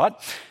mean by it.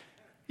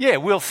 Yeah,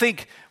 we'll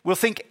think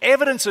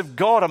evidence of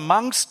God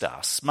amongst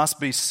us must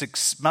be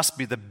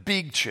the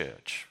big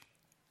church.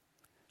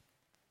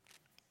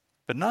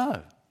 But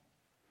no,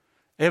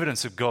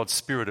 evidence of God's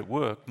Spirit at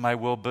work may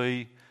well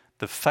be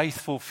the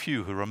faithful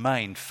few who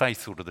remain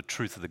faithful to the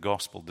truth of the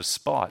gospel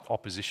despite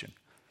opposition.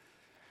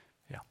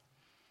 Yeah.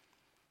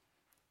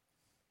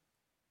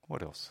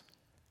 What else?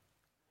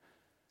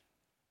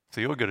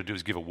 So all you've got to do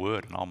is give a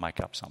word and I'll make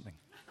up something.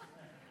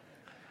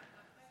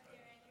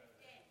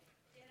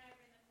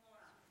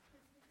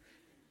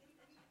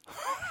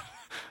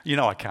 You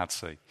know I can't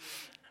see. I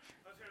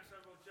was going to say,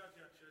 we'll judge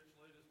our church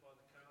leaders by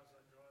the cars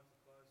they drive,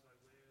 the clothes they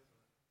wear,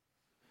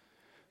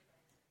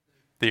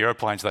 The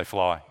aeroplanes they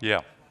fly,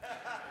 yeah.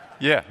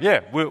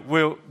 Yeah.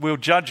 We'll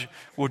judge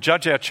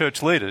our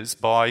church leaders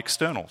by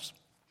externals.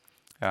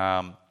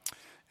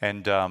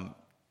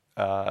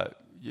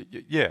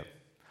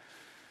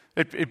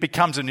 It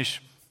becomes an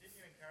issue. Didn't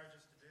you encourage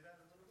us to do that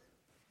a little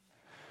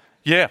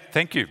bit? Yeah,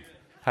 thank you,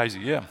 Hazy,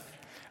 yeah.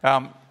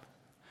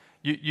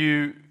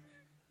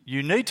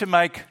 You need to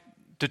make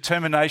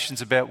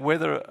determinations about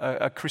whether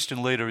a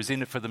Christian leader is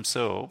in it for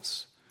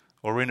themselves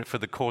or in it for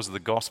the cause of the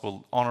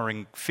gospel,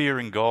 honouring,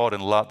 fearing God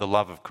and the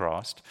love of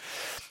Christ.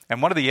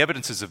 And one of the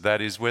evidences of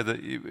that is whether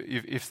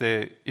if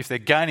they're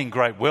gaining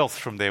great wealth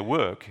from their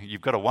work,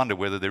 you've got to wonder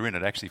whether they're in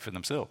it actually for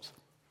themselves.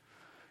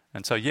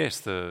 And so yes,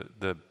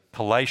 the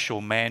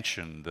palatial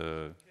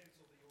mansion,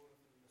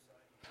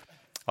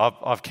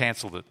 I've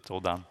cancelled it. It's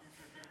all done.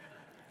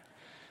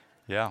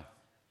 Yeah.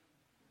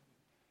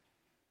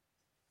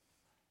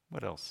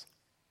 What else?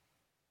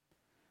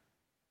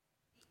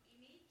 The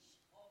image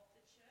of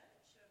the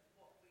church, of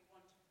what we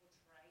want to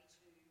portray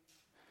to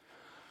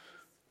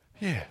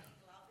Yeah.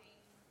 loving,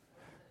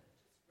 or is it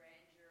just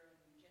grandeur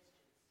and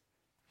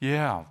gestures?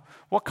 Yeah.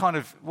 What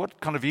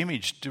kind of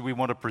image do we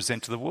want to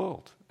present to the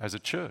world as a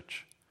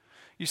church?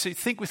 You see,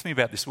 think with me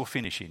about this. We'll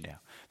finish here now.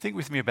 Think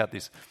with me about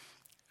this.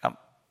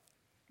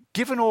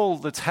 Given all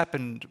that's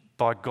happened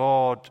by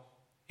God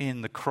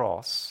in the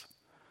cross,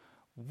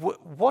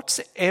 what's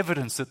the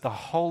evidence that the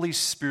Holy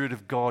Spirit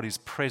of God is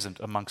present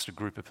amongst a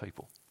group of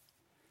people?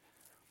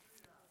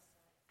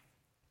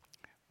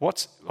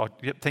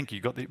 Thank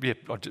you.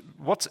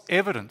 What's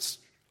evidence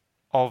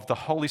of the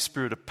Holy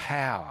Spirit of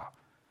power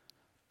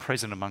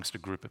present amongst a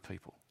group of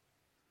people?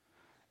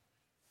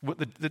 What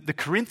the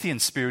Corinthian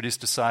spirit is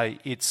to say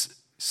it's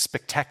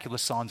spectacular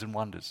signs and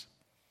wonders.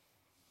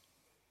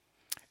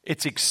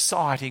 It's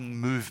exciting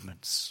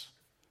movements.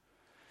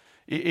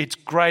 It's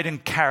great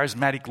and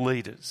charismatic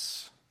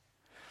leaders.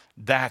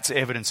 That's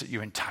evidence that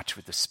you're in touch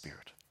with the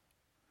Spirit.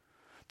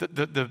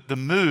 The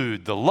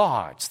mood, the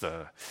lights,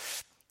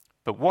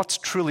 but what's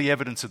truly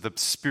evidence of the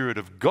Spirit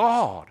of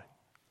God,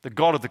 the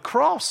God of the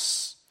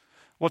cross?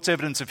 What's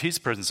evidence of His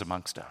presence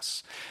amongst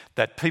us?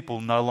 That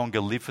people no longer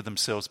live for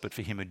themselves but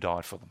for Him who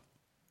died for them.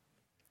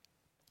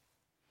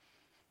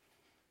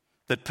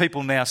 That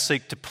people now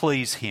seek to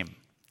please Him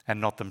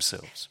and not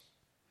themselves.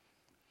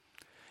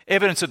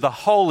 Evidence of the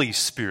Holy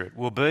Spirit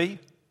will be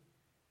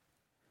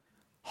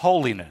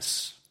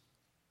holiness.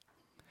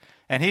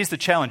 And here's the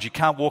challenge. You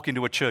can't walk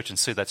into a church and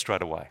see that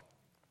straight away.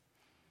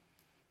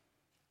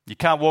 You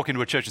can't walk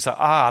into a church and say,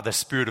 the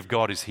Spirit of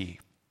God is here.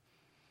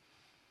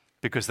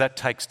 Because that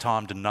takes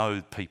time to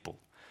know people,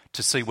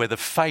 to see whether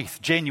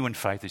genuine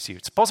faith is here.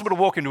 It's possible to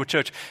walk into a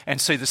church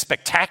and see the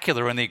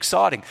spectacular and the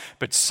exciting,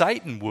 but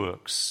Satan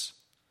works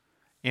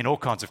in all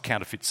kinds of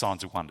counterfeit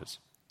signs and wonders.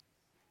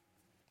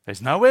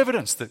 There's no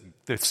evidence that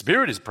the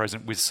Spirit is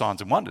present with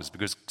signs and wonders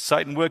because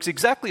Satan works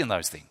exactly in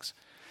those things.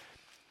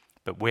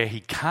 But where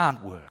he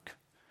can't work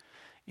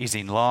is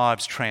in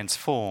lives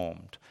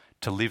transformed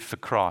to live for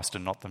Christ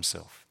and not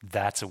themselves.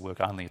 That's a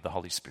work only of the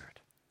Holy Spirit.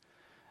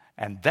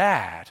 And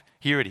that,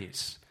 here it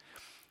is,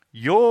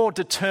 your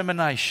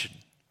determination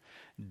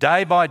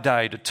day by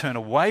day to turn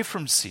away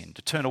from sin,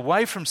 to turn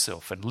away from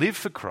self and live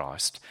for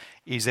Christ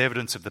is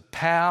evidence of the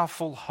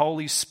powerful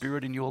Holy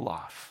Spirit in your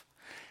life.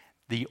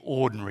 The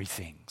ordinary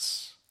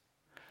things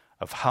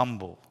of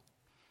humble,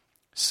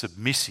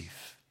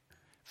 submissive,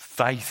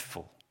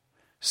 faithful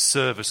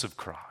service of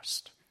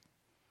Christ.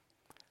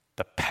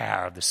 The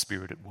power of the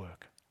Spirit at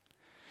work.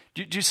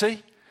 Do you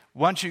see?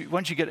 Once you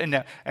get in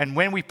now, and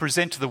when we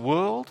present to the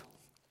world,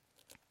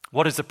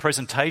 what is the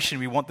presentation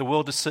we want the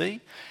world to see?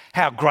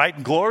 How great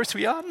and glorious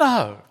we are?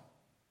 No.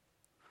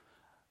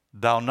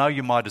 They'll know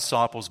you're my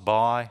disciples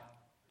by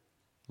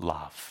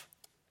love,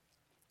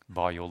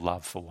 by your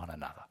love for one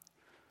another.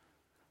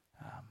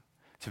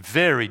 It's a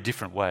very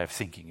different way of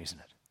thinking, isn't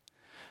it?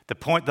 The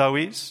point, though,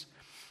 is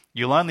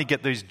you'll only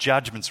get these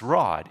judgments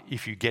right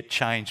if you get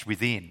changed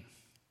within.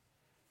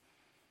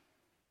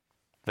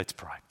 Let's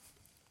pray.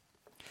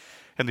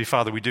 Heavenly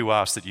Father, we do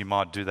ask that you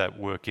might do that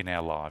work in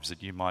our lives,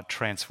 that you might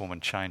transform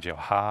and change our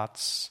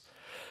hearts,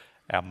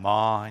 our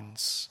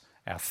minds,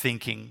 our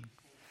thinking,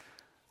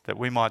 that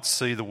we might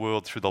see the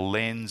world through the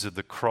lens of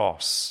the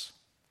cross,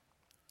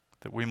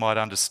 that we might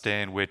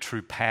understand where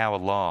true power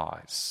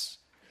lies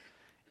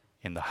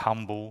in the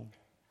humble,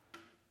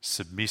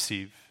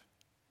 submissive,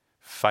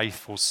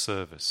 faithful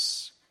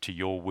service to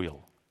your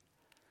will.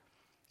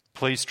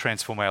 Please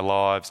transform our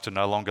lives to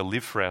no longer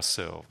live for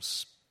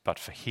ourselves, but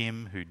for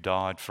him who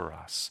died for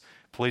us.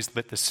 Please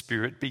let the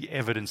Spirit be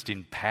evidenced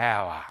in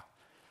power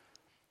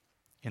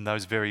in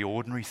those very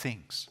ordinary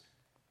things.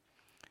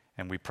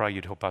 And we pray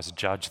you'd help us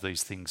judge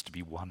these things to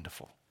be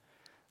wonderful.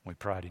 We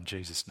pray it in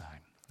Jesus'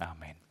 name.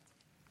 Amen.